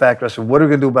at the Hit Factory. I said, what are we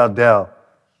going to do about Dell?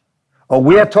 Oh,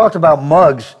 we had talked about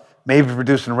Muggs maybe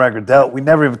producing a record. Dell, we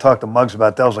never even talked to Muggs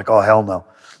about Dell. I was like, oh, hell no.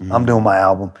 I'm doing my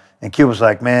album. And Cube was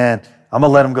like, man, I'm going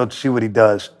to let him go to see what he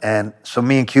does. And so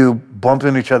me and Cube bumped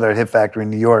into each other at Hit Factory in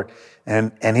New York.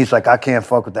 And he's like, I can't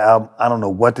fuck with the album. I don't know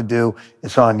what to do.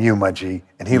 It's on you, my G.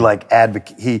 And he like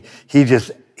he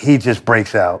just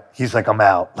breaks out. He's like, I'm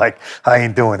out. Like, I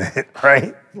ain't doing it,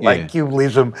 right? Yeah. Like, Cube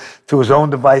leaves him to his own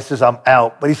devices. I'm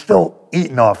out. But he's still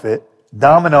eating off it.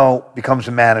 Domino becomes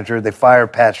a manager. They fire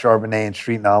Pat Charbonnet and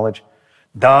Street Knowledge.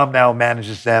 Dom now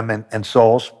manages them and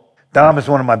Souls. Dom is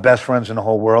one of my best friends in the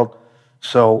whole world.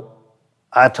 So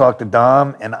I talk to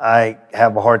Dom and I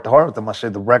have a heart-to-heart with him. I say,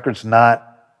 the record's not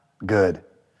good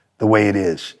the way it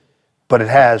is, but it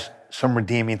has some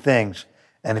redeeming things.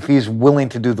 And if he's willing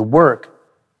to do the work,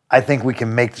 I think we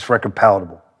can make this record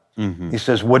palatable. He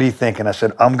says, what do you think? And I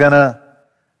said, I'm going to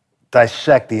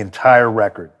dissect the entire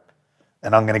record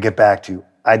and I'm going to get back to you.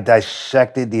 I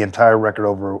dissected the entire record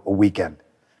over a weekend,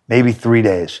 maybe 3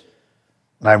 days.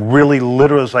 And I really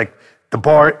literally was like, the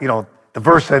bar, the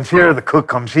verse ends here, the cook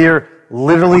comes here,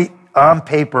 literally on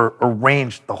paper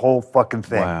arranged the whole fucking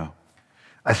thing. Wow.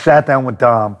 I sat down with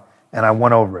Dom and I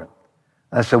went over it.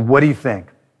 And I said, what do you think?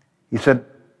 He said,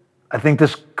 I think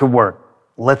this could work.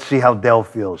 Let's see how Dell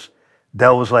feels.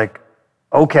 Dell was like,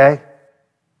 okay.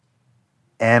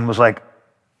 And was like,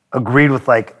 agreed with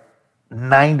like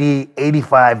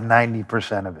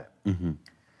 90% of it.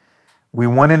 We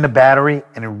went into Battery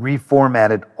and it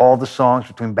reformatted all the songs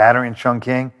between Battery and Chung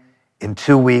King in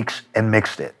 2 weeks and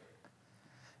mixed it.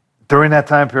 During that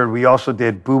time period, we also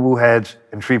did Boo Boo Heads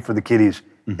and Treat for the Kiddies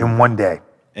in 1 day.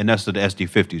 And that's the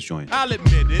SD50s joint. I'll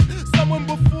admit it. Someone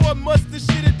before must have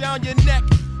shitted down your neck.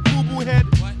 Boo-boo head,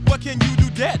 what can you do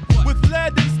that? With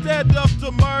lead instead of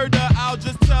the murder, I'll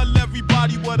just tell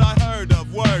everybody what I heard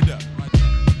of. Word up.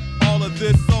 All of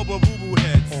this over boo-boo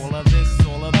heads. All of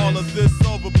this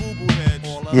over boo-boo heads.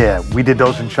 Yeah, we did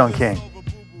those in Chung King.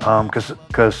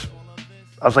 Because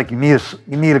I was like, you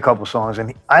need a couple songs.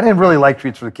 And I didn't really like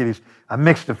Treats for the Kiddies. I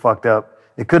mixed it fucked up.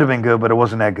 It could have been good, but it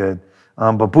wasn't that good.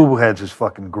 But Boo Boo Heads is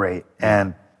fucking great.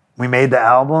 And we made the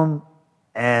album,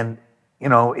 and,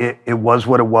 it was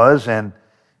what it was, and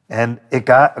it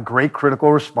got a great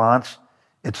critical response.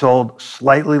 It sold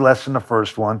slightly less than the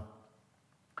first one,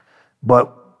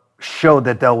 but showed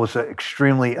that Del was an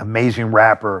extremely amazing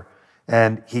rapper,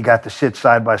 and he got to sit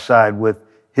side by side with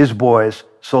his boys,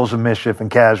 Souls of Mischief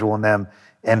and Casual and them,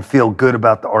 and feel good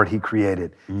about the art he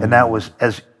created. And that was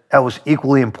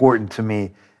equally important to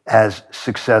me as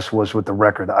success was with the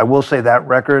record. I will say that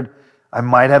record, I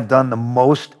might have done the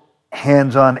most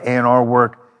hands-on A&R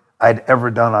work I'd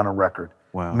ever done on a record.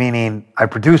 Wow. Meaning I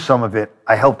produced some of it,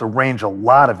 I helped arrange a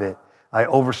lot of it, I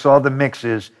oversaw the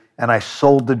mixes, and I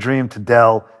sold the dream to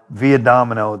Del via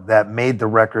Domino that made the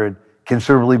record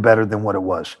considerably better than what it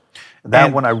was.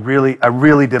 That one I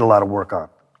really did a lot of work on.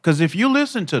 Because if you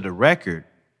listen to the record,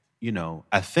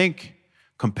 I think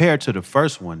compared to the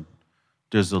first one,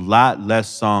 there's a lot less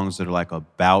songs that are like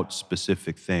about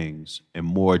specific things and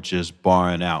more just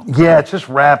barring out. Yeah, it's just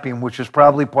rapping, which is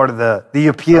probably part of the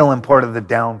appeal and part of the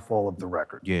downfall of the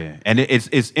record. Yeah, and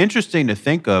it's interesting to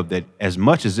think of that as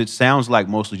much as it sounds like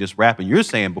mostly just rapping, you're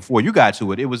saying before you got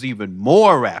to it, it was even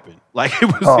more rapping. Like it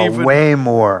was even... way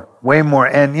more.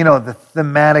 And, the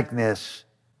thematicness,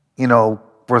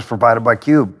 was provided by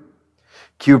Cube.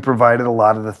 Cube provided a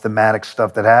lot of the thematic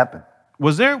stuff that happened.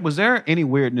 Was there any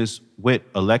weirdness with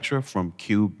Elektra from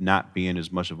Cube not being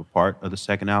as much of a part of the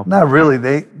second album? Not really.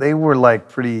 They were like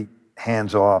pretty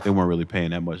hands off. They weren't really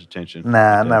paying that much attention.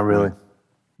 Nah, not really.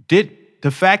 Did the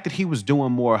fact that he was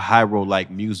doing more Hyro-like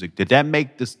music, did that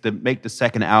make the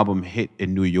second album hit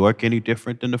in New York any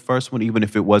different than the first one, even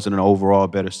if it wasn't an overall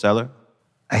better seller?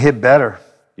 I hit better.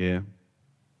 Yeah.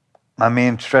 I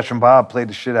mean, Stretch and Bob played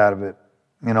the shit out of it.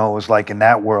 It was like in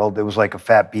that world, it was like a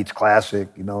Fat Beats classic.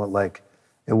 It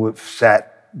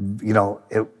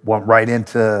went right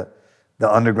into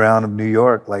the underground of New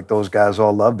York. Like those guys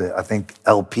all loved it. I think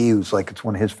LP was like, it's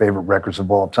one of his favorite records of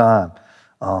all time.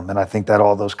 And I think that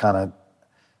all those kind of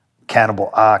Cannibal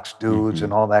Ox dudes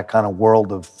and all that kind of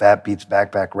world of Fat Beats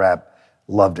backpack rap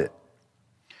loved it.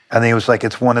 I think it was like,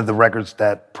 it's one of the records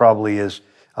that probably is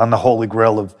on the holy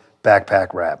grail of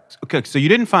backpack rap. Okay, so you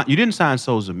didn't sign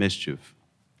Souls of Mischief.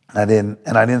 I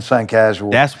didn't sign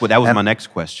Casual. That was my next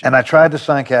question. And I tried to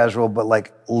sign Casual, but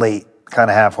like late, kind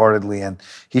of half-heartedly, and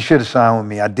he should have signed with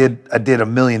me. I did a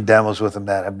million demos with him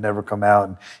that have never come out,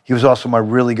 and he was also my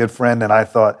really good friend, and I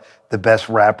thought the best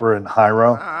rapper in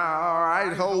Hyro.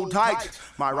 right, hold tight.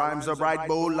 My rhymes are bright,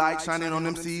 bold light, shining on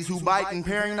MCs who bite,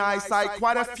 impairing eyesight.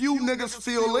 Quite a few niggas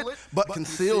feel it, but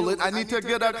conceal it. I need to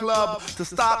get a club to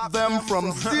stop them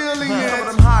from stealing it. Some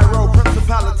of them high road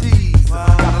principalities.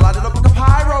 Gotta light it up like a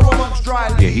pyro amongst dry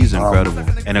leaves. Yeah, he's incredible.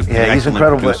 And an he's excellent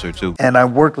incredible. producer, too. And I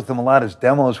worked with him a lot. His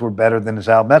demos were better than his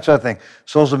album. That's what I think.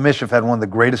 Souls of Mischief had one of the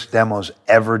greatest demos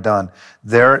ever done.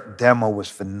 Their demo was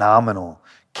phenomenal.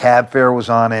 Cab Fare was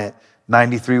on it.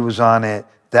 93 was on it.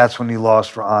 That's When You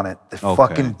Lost were on it. The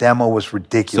fucking demo was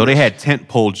ridiculous. So they had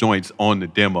tentpole joints on the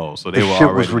demo. So they the were shit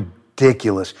already... was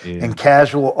ridiculous. Yeah. And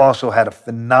Casual also had a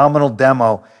phenomenal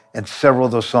demo, and several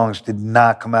of those songs did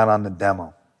not come out on the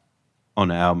demo. On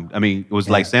the album. I mean, it was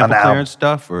like sample clearance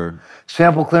stuff, or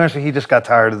sample clearance, and he just got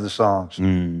tired of the songs.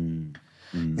 You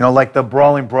know, like the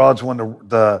Brawling Broads one,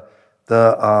 the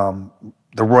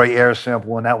Roy Ayers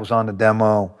sample one, that was on the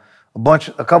demo.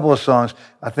 A couple of songs.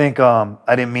 I think I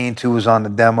Didn't Mean To was on the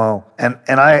demo, and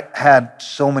I had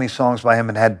so many songs by him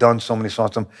and had done so many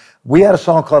songs to him. We had a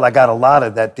song called "I Got a Lot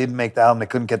of" that didn't make the album. They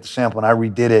couldn't get the sample, and I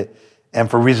redid it. And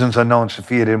for reasons unknown,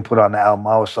 Sophia didn't put it on the album.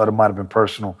 I always thought it might have been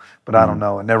personal, but I don't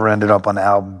know. It never ended up on the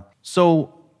album.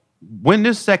 So when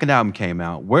this second album came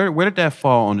out, where did that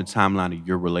fall on the timeline of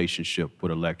your relationship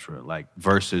with Elektra? Like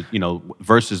versus the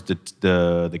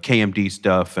KMD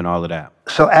stuff and all of that.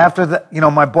 So after that,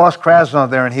 my boss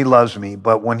Krasnov there, and he loves me,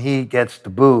 but when he gets the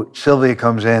boot, Sylvia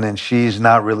comes in and she's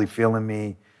not really feeling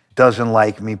me, doesn't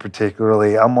like me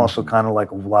particularly. I'm also kind of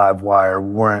like a live wire.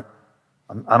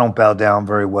 I don't bow down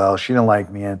very well. She didn't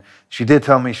like me, and she did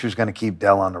tell me she was going to keep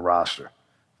Del on the roster.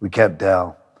 We kept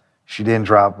Del. She didn't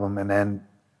drop him, and then,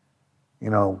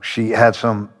 she had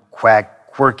some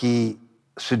quirky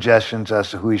suggestions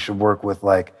as to who he should work with,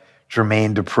 like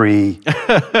Jermaine Dupri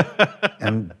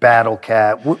and Battle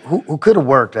Cat, who could have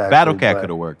worked, actually. Battle Cat could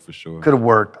have worked, for sure. Could have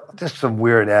worked. Just some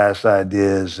weird-ass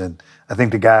ideas, and I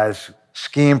think the guys,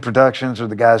 Scheme Productions, are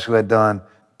the guys who had done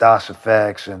DOS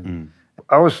Effects, and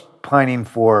I was pining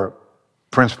for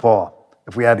Prince Paul.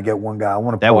 If we had to get one guy, I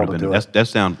wanted Paul to do it. That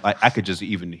sound. I could just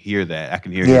even hear that. I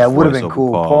can hear. Yeah, his it would have voice been over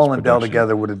cool. Paul's Paul and Del production.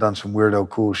 together would have done some weirdo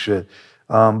cool shit.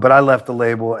 But I left the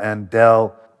label, and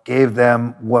Del gave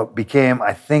them what became,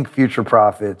 I think, Future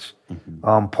Prophets,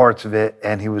 parts of it,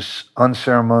 and he was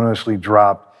unceremoniously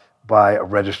dropped by a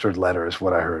registered letter, is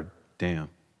what I heard. Damn.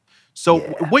 So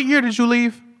what year did you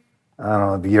leave? I don't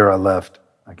know, the year I left.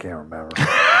 I can't remember.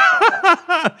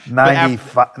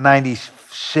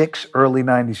 96, early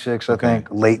 96, I think,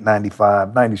 late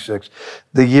 95, 96.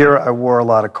 The year I wore a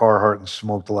lot of Carhartt and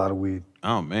smoked a lot of weed.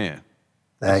 Oh, man.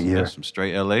 That year. That's some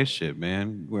straight LA shit,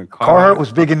 man. We're in Carhartt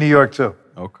was big in New York, too.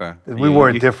 Okay. We wore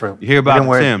it different. You hear about the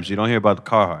wear Timbs. You don't hear about the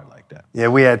Carhartt like that. Yeah,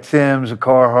 we had Timbs, a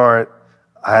Carhartt.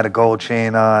 I had a gold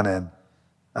chain on, and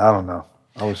I don't know.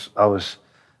 I was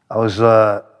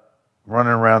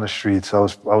running around the streets. I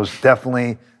was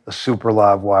definitely a super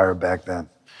live wire back then.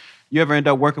 You ever end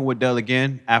up working with Del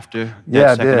again after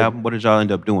that second album? What did y'all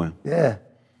end up doing? Yeah.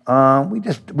 We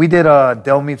did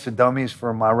Del Meets the Dummies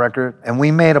for my record, and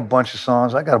we made a bunch of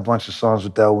songs. I got a bunch of songs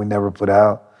with Del we never put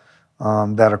out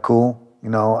that are cool.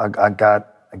 I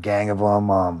got a gang of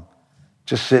them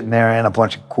just sitting there, and a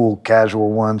bunch of cool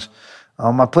casual ones.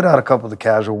 I put out a couple of the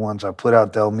casual ones. I put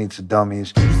out Del Meets the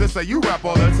Dummies. Used to say you rap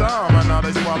all the time, and now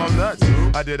they swallow nuts.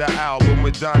 I did an album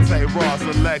with Dante Ross,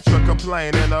 Elektra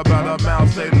complaining about a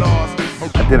mouse they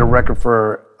lost. I did a record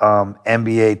for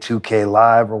NBA 2K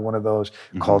Live or one of those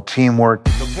called Teamwork.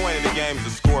 The point of the game is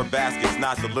to score baskets,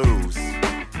 not to lose.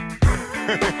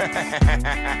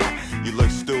 You look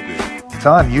stupid. It's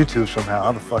on YouTube somehow.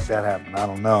 How the fuck that happened, I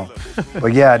don't know.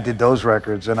 But yeah, I did those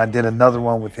records, and I did another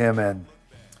one with him, and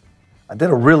I did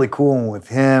a really cool one with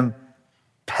him,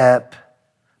 Pep.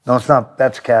 No, it's not.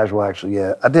 That's Casual, actually,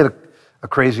 yeah. I did a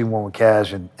crazy one with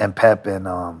Cash and Pep and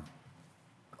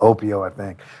Opio, I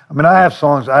think. I mean, I have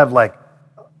songs. I have like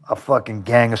a fucking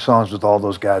gang of songs with all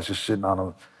those guys just sitting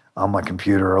on my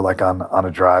computer or like on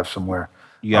a drive somewhere.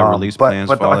 You got release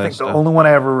plans for all I that think stuff? the only one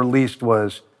I ever released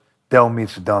was Del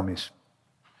Meets the Dummies.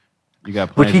 You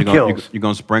got plans? Which he kills. You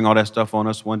gonna spring all that stuff on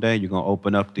us one day? You gonna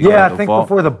open up the Yeah, the I think vault?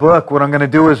 before the book, what I'm gonna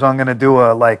do is I'm gonna do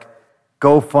a like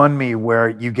GoFundMe where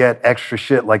you get extra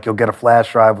shit, like you'll get a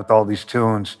flash drive with all these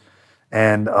tunes,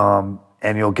 and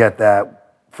you'll get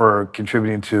that for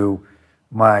contributing to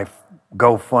my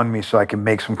GoFundMe, so I can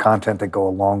make some content that go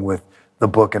along with the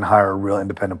book and hire a real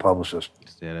independent publicist.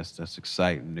 Yeah, that's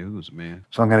exciting news, man.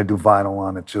 So I'm gonna do vinyl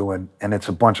on it too, and it's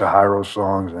a bunch of Hyro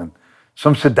songs and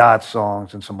some Sadat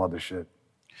songs and some other shit.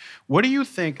 What do you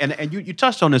think? And you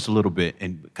touched on this a little bit,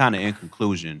 and kind of in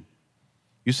conclusion,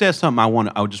 you said something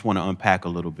I just want to unpack a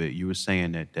little bit. You were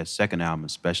saying that second album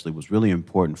especially was really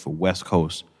important for West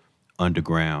Coast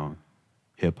underground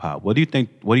hip hop. What do you think?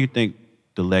 What do you think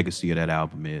the legacy of that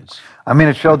album is? I mean,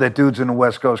 it showed that dudes in the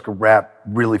West Coast could rap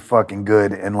really fucking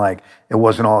good, and like it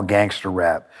wasn't all gangster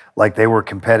rap. Like they were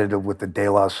competitive with the De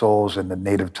La Souls and the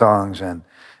Native Tongues and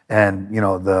you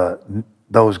know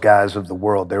those guys of the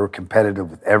world. They were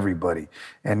competitive with everybody.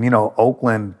 And you know,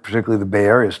 Oakland, particularly the Bay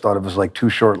Area, thought of it as like too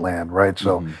short land, right?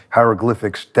 So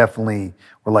Hieroglyphics definitely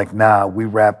were like, nah, we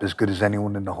rap as good as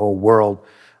anyone in the whole world.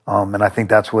 And I think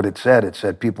that's what it said. It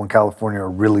said people in California are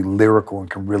really lyrical and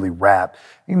can really rap.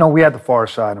 You know, we had the Far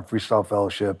Side and Freestyle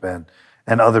Fellowship and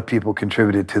other people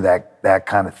contributed to that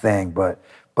kind of thing. But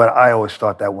I always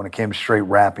thought that when it came to straight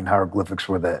rapping, Hieroglyphics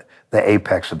were the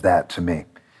apex of that to me.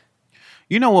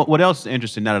 You know what else is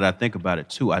interesting now that I think about it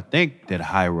too? I think that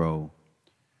Hyro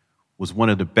was one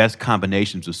of the best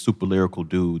combinations of super lyrical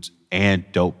dudes and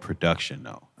dope production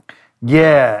though.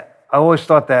 Yeah, I always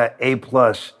thought that A+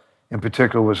 in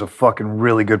particular was a fucking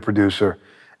really good producer,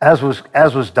 as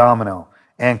was Domino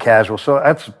and Casual. So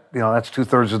that's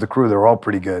 2/3 of the crew. They're all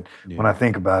pretty good when I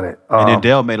think about it. And then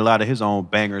Del made a lot of his own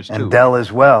bangers too. And Del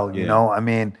as well, you know. I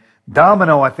mean,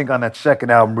 Domino, I think on that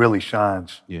second album really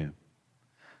shines. Yeah.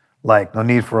 Like, No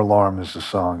Need for Alarm is the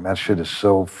song. That shit is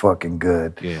so fucking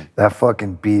good. Yeah. That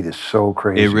fucking beat is so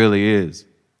crazy. It really is.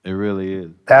 It really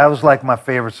is. That was like my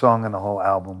favorite song in the whole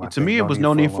album. To me, it was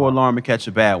No Need for Alarm to Catch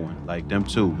a Bad One. Like, them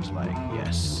two was like,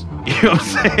 yes. You know what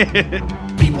I'm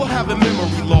saying? People having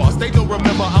memory loss. They don't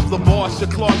remember I'm the boss. You're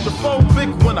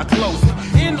claustrophobic when I close it.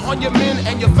 In on your men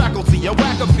and your faculty. You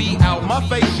whack a beat out my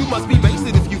face. You must be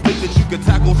basic if you think that you could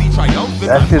tackle the triumphant.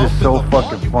 That shit is so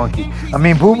fucking funky. I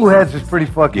mean, Boo Boo Heads is pretty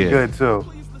fucking good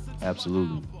too.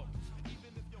 Absolutely.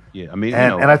 Yeah, I mean,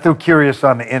 and I threw Curious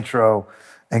on the intro,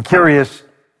 and Curious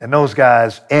and those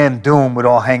guys and Doom would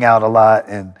all hang out a lot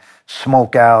and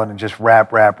smoke out and just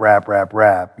rap,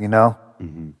 you know?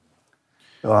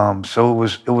 Mm-hmm. So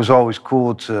it was always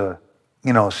cool to,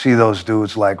 you know, see those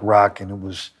dudes like rock, and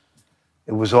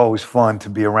it was always fun to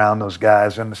be around those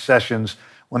guys. And the sessions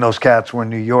when those cats were in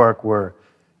New York were,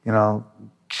 you know,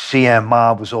 CM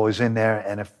Mob was always in there,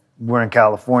 and if we're in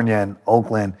California and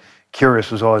Oakland,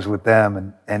 Curious was always with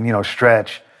them, and you know,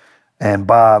 Stretch and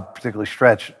Bob, particularly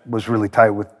Stretch, was really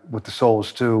tight with the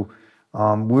Souls too. We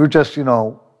were just, you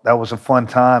know, that was a fun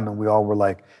time, and we all were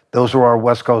like, those were our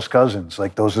West Coast cousins.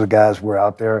 Like, those are the guys we're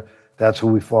out there. That's who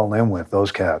we fall in with,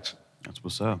 those cats. That's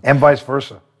what's up. And vice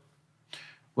versa.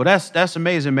 Well, that's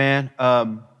amazing, man.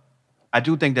 I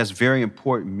do think that's very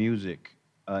important music,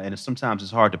 and sometimes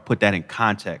it's hard to put that in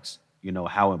context, you know,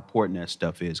 how important that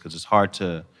stuff is, because it's hard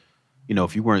to, you know,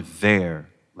 if you weren't there,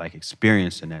 like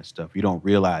experiencing that stuff, you don't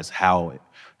realize how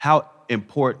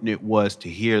important it was to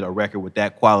hear a record with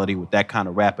that quality, with that kind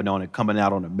of rapping on it, coming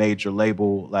out on a major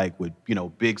label, like with, you know,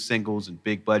 big singles and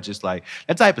big budgets. Like,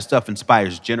 that type of stuff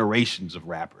inspires generations of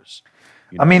rappers.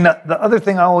 You know? I mean, the other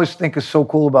thing I always think is so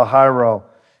cool about Hyro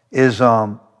is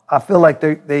I feel like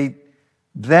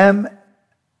them,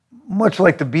 much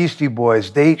like the Beastie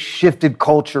Boys, they shifted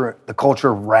the culture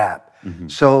of rap. Mm-hmm.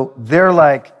 So they're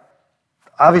like,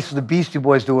 obviously the Beastie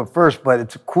Boys do it first, but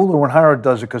it's cooler when Hyro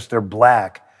does it because they're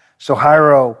black. So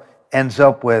Hyro ends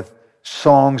up with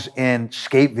songs in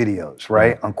skate videos,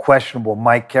 right? Mm-hmm. Unquestionable.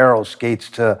 Mike Carroll skates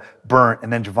to Burnt,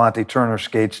 and then Javante Turner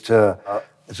skates to,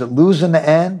 is it Lose in the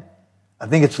End? I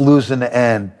think it's Lose in the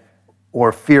End,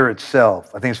 or Fear Itself.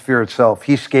 I think it's Fear Itself.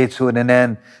 He skates to it, and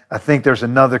then I think there's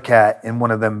another cat in one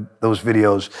of those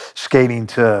videos skating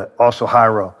to also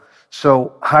Hyro.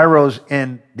 So Hyro's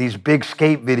in these big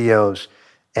skate videos,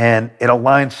 and it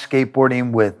aligns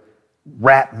skateboarding with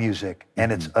rap music,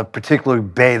 and it's a particularly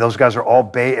Bay. Those guys are all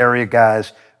Bay Area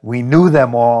guys. We knew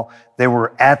them all. They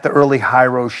were at the early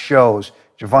Hyro shows.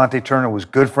 Javante Turner was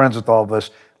good friends with all of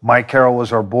us. Mike Carroll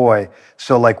was our boy.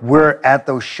 So like, we're at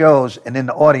those shows, and in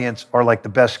the audience are like the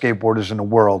best skateboarders in the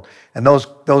world. And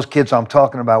those kids I'm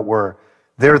talking about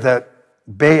they're the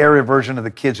Bay Area version of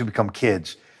the kids who become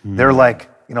kids. Mm. They're like,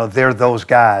 you know, they're those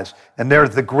guys, and they're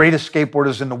the greatest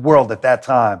skateboarders in the world at that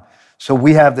time. So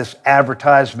we have this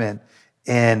advertisement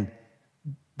in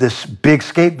this big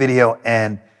skate video,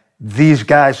 and these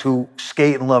guys who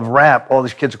skate and love rap, all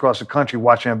these kids across the country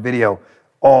watching that video,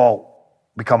 all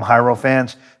become Hyro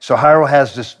fans. So Hyro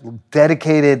has this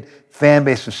dedicated fan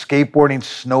base of skateboarding,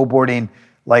 snowboarding,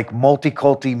 like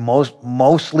multi-culti,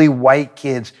 mostly white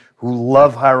kids who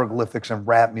love hieroglyphics and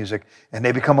rap music, and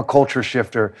they become a culture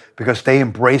shifter because they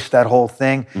embrace that whole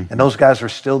thing, and those guys are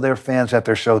still their fans at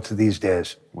their show to these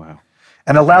days. Wow.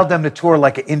 And allowed them to tour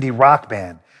like an indie rock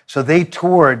band. So they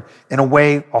toured in a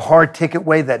way, a hard ticket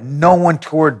way that no one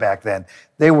toured back then.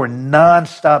 They were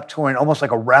nonstop touring, almost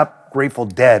like a rap Grateful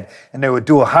Dead. And they would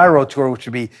do a Hyro tour, which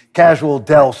would be Casual,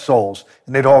 Del, Souls.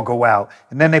 And they'd all go out.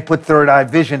 And then they put Third Eye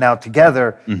Vision out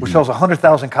together, which sells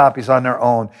 100,000 copies on their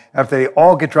own. After they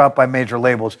all get dropped by major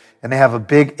labels, and they have a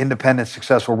big, independent,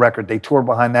 successful record. They tour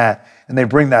behind that. And they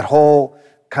bring that whole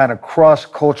kind of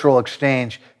cross-cultural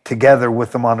exchange together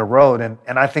with them on the road.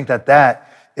 And I think that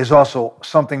is also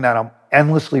something that I'm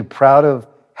endlessly proud of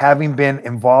having been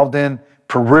involved in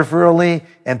peripherally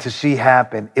and to see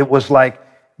happen. It was like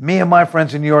me and my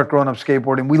friends in New York growing up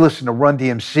skateboarding, we listened to Run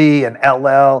DMC and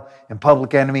LL and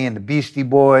Public Enemy and the Beastie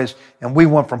Boys, and we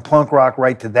went from punk rock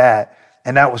right to that,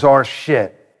 and that was our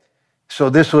shit. So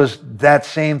this was that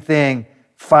same thing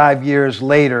 5 years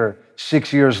later,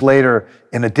 6 years later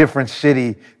in a different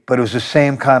city, but it was the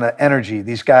same kind of energy.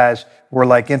 These guys were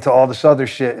like into all this other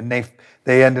shit, and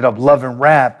they ended up loving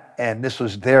rap, and this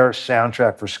was their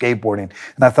soundtrack for skateboarding.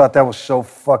 And I thought that was so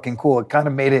fucking cool. It kind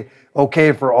of made it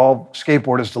okay for all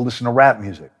skateboarders to listen to rap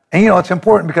music. And it's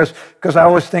important because I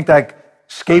always think like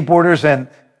skateboarders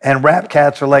and rap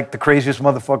cats are like the craziest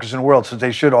motherfuckers in the world, so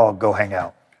they should all go hang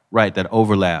out. Right, that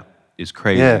overlap is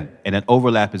crazy. Yeah. And that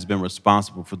overlap has been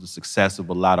responsible for the success of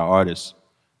a lot of artists.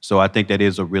 So I think that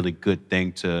is a really good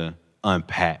thing to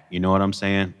unpack. You know what I'm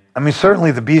saying? I mean,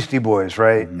 certainly the Beastie Boys,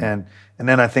 right? And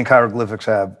then I think Hieroglyphics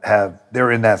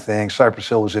they're in that thing. Cypress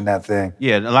Hill was in that thing.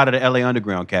 Yeah, and a lot of the LA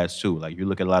Underground cats too. Like you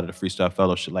look at a lot of the Freestyle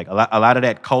Fellowship, like a lot of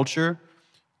that culture,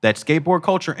 that skateboard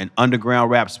culture and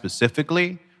underground rap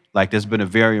specifically, like there's been a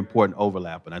very important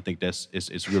overlap, and I think it's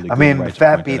really good. I mean, right,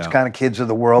 Fat Beats kind of kids of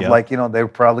the world, Yep. like, they were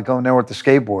probably going there with the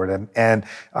skateboard. And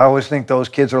I always think those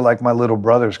kids are like my little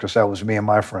brothers because that was me and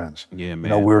my friends. Yeah,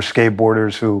 man. We were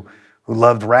skateboarders who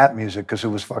loved rap music because it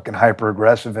was fucking hyper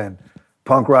aggressive and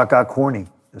punk rock got corny.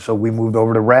 And so we moved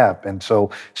over to rap. And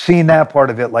so seeing that part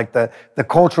of it, like the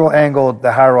cultural angle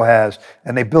that Hyro has,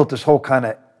 and they built this whole kind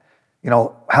of,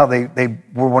 how they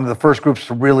were one of the first groups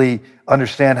to really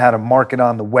understand how to market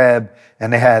on the web.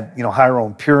 And they had, Hyro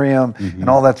Imperium and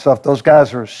all that stuff. Those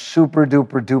guys are super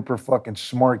duper duper fucking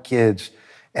smart kids.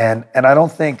 And I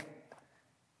don't think,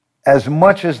 as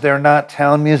much as they're not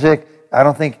town music, I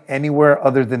don't think anywhere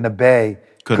other than the Bay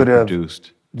could have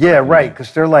produced. Yeah, right,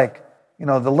 because they're like,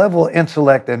 the level of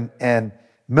intellect and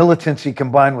militancy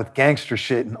combined with gangster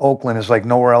shit in Oakland is like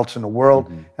nowhere else in the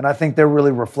world. And I think they're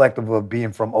really reflective of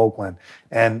being from Oakland.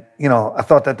 And, I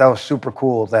thought that was super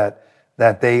cool that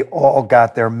they all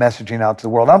got their messaging out to the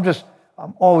world.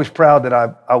 I'm always proud that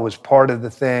I was part of the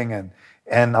thing,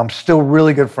 and I'm still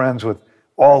really good friends with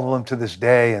all of them to this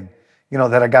day. And,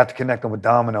 that I got to connect them with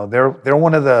Domino. They're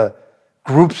one of the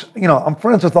groups, I'm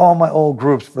friends with all my old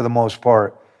groups for the most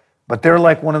part, but they're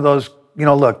like one of those,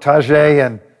 look, Tajay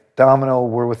and Domino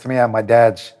were with me at my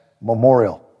dad's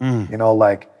memorial.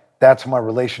 Like that's my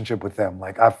relationship with them.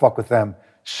 Like I fuck with them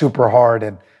super hard,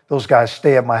 and those guys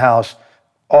stay at my house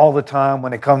all the time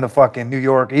when they come to fucking New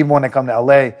York. Even when they come to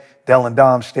LA, Del and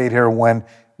Dom stayed here when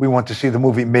we went to see the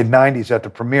movie mid-90s at the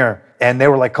premiere, and they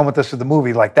were like, come with us to the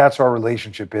movie. Like that's our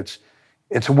relationship.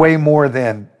 It's way more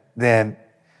than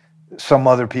some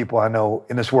other people I know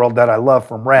in this world that I love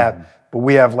from rap, but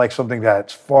we have like something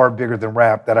that's far bigger than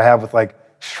rap that I have with like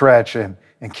Stretch and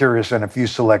Curious and a few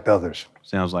select others.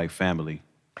 Sounds like family.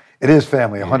 It is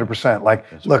family, 100%. Like,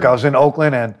 look, I was in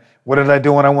Oakland, and what did I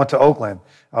do when I went to Oakland?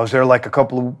 I was there like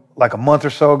a month or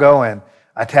so ago, and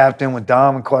I tapped in with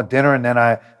Dom and caught dinner, and then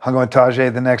I hung on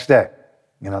Tajay the next day.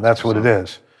 That's what it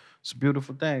is. It's a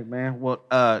beautiful thing, man. Well,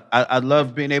 I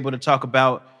love being able to talk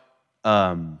about,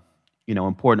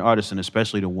 important artists, and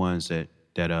especially the ones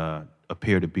that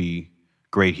appear to be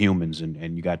great humans,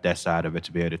 and you got that side of it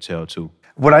to be able to tell too.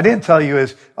 What I didn't tell you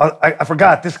is, I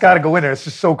forgot, this got to go in there. It's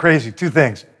just so crazy. Two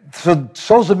things. So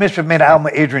Souls of Mischief made an album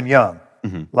with Adrian Young.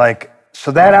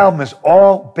 So that album is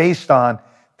all based on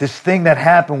this thing that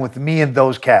happened with me and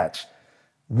those cats.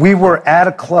 We were at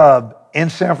a club in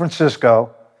San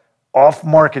Francisco off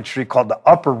Market Street called the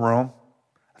Upper Room.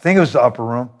 I think it was the Upper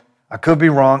Room. I could be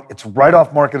wrong. It's right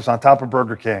off Market. It's on top of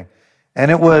Burger King.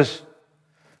 And it was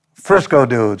Frisco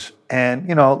dudes. And,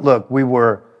 look,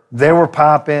 they were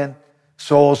popping.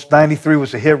 Souls 93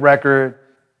 was a hit record.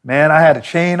 Man, I had a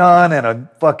chain on and a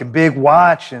fucking big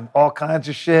watch and all kinds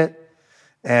of shit.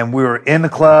 And we were in the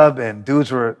club, and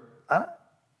dudes were,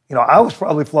 I was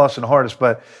probably flossing the hardest,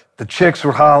 but the chicks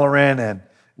were hollering, and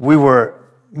we were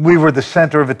the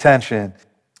center of attention.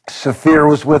 Saphir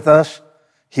was with us.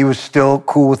 He was still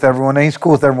cool with everyone. And he's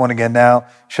cool with everyone again now.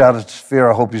 Shout out to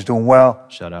Saphir. I hope he's doing well.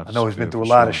 Shout out to I know he's Saphir been through a for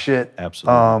lot sure. of shit.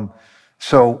 Absolutely.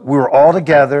 So we were all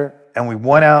together, and we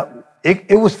went out.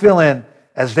 It was feeling,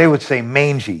 as they would say,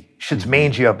 mangy. Shit's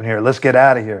mangy up in here. Let's get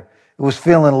out of here. It was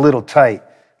feeling a little tight.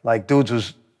 Like dudes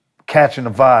was catching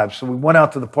the vibe. So we went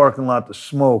out to the parking lot to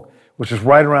smoke, which is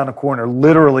right around the corner,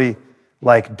 literally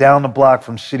like down the block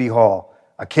from City Hall.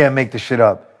 I can't make this shit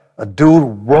up. A dude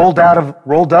rolled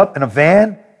up in a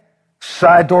van,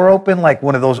 side door open, like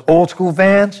one of those old school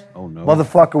vans. Oh no.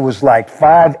 Motherfucker was like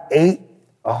 5'8",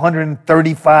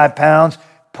 135 pounds,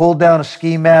 pulled down a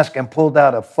ski mask and pulled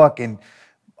out a fucking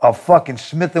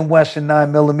Smith & Wesson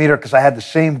 9mm, because I had the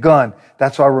same gun.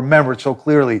 That's why I remember it so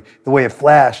clearly, the way it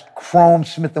flashed. Chrome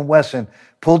Smith & Wesson,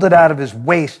 pulled it out of his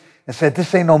waist and said,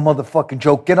 this ain't no motherfucking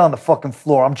joke. Get on the fucking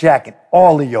floor. I'm jacking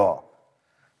all of y'all.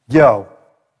 Yo.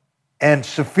 And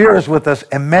Saphira's with us,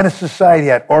 and Menace to Society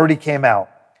had already came out.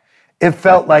 It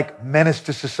felt like Menace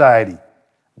to Society.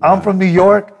 Wow. I'm from New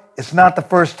York. It's not the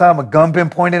first time a gun been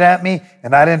pointed at me,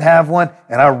 and I didn't have one,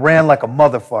 and I ran like a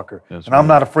motherfucker. That's and I'm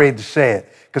not afraid to say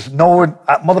it, because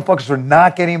motherfuckers were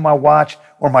not getting my watch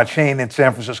or my chain in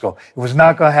San Francisco. It was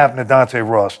not going to happen to Dante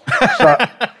Ross.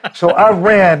 So I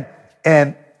ran,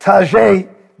 and Tajay,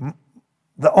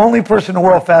 the only person in the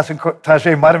world faster than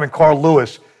Tajay might have been Carl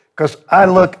Lewis, because I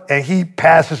look and he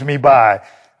passes me by,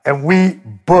 and we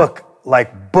book.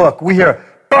 We hear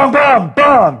bang, bang,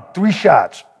 bang, 3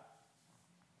 shots.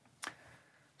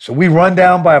 So we run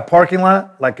down by a parking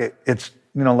lot, like it's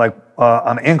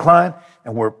on an incline,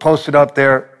 and we're posted up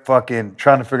there, fucking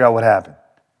trying to figure out what happened.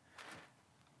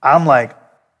 I'm like,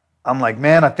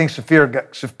 man, I think because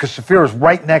Saphira was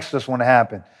right next to us when it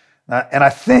happened. And I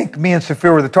think me and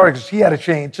Saphira were the target, because he had a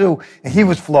chain too, and he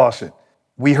was flossing.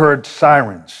 We heard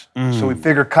sirens, so we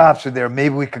figured cops are there.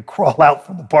 Maybe we could crawl out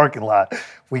from the parking lot.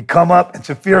 We come up, and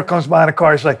Saphira comes behind the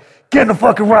car. He's like, get in the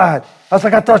fucking ride. I was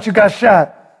like, I thought you got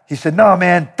shot. He said, no,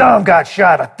 man, Dom got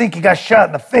shot. I think he got shot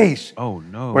in the face. Oh,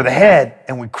 no. Or the head.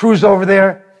 And we cruise over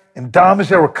there, and Dom is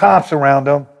there with cops around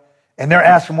him, and they're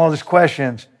asking him all these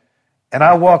questions. And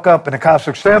I walk up, and the cops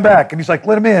are like, stand back. And he's like,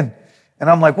 let him in. And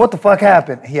I'm like, what the fuck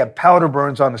happened? He had powder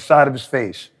burns on the side of his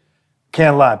face.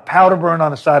 Can't lie. Powder burn on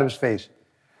the side of his face.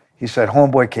 He said,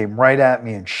 homeboy came right at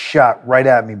me and shot right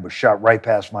at me, but shot right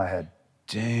past my head.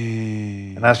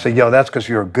 Dang. And I said, yo, that's because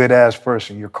you're a good-ass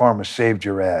person. Your karma saved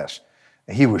your ass.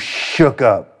 And he was shook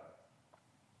up.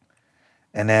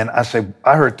 And then I said,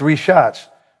 I heard 3 shots.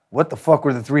 What the fuck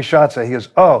were the 3 shots at? He goes,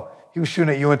 oh, he was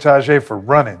shooting at you and Tajay for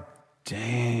running.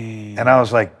 Dang. And I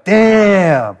was like,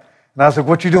 damn. And I was like,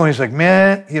 what you doing? He's like,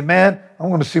 man, I'm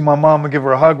going to see my mom and give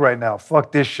her a hug right now.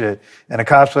 Fuck this shit. And the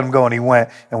cops let him go, and he went.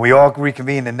 And we all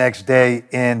reconvened the next day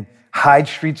in Hyde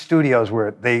Street Studios,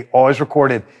 where they always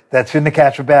recorded That's in the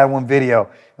Catch a Bad One video.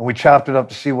 And we chopped it up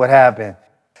to see what happened.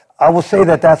 I will say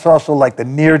that that's also like the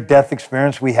near-death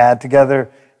experience we had together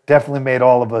definitely made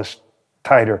all of us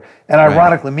tighter. And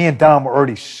ironically, me and Dom were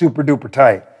already super-duper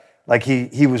tight. Like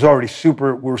he was already we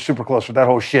were super close, but that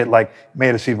whole shit like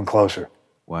made us even closer.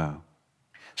 Wow.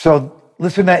 So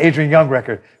listen to that Adrian Young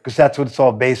record, because that's what it's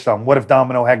all based on. What if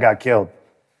Domino had got killed?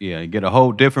 Yeah, you get a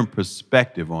whole different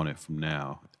perspective on it from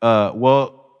now.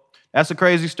 Well, that's a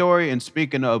crazy story. And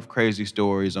speaking of crazy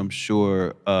stories, I'm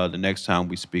sure the next time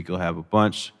we speak, you'll have a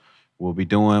bunch. We'll be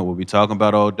talking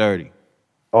about Old Dirty.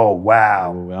 Oh,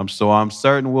 wow. I'm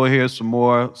certain we'll hear some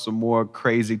more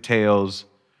crazy tales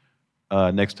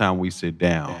next time we sit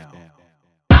down.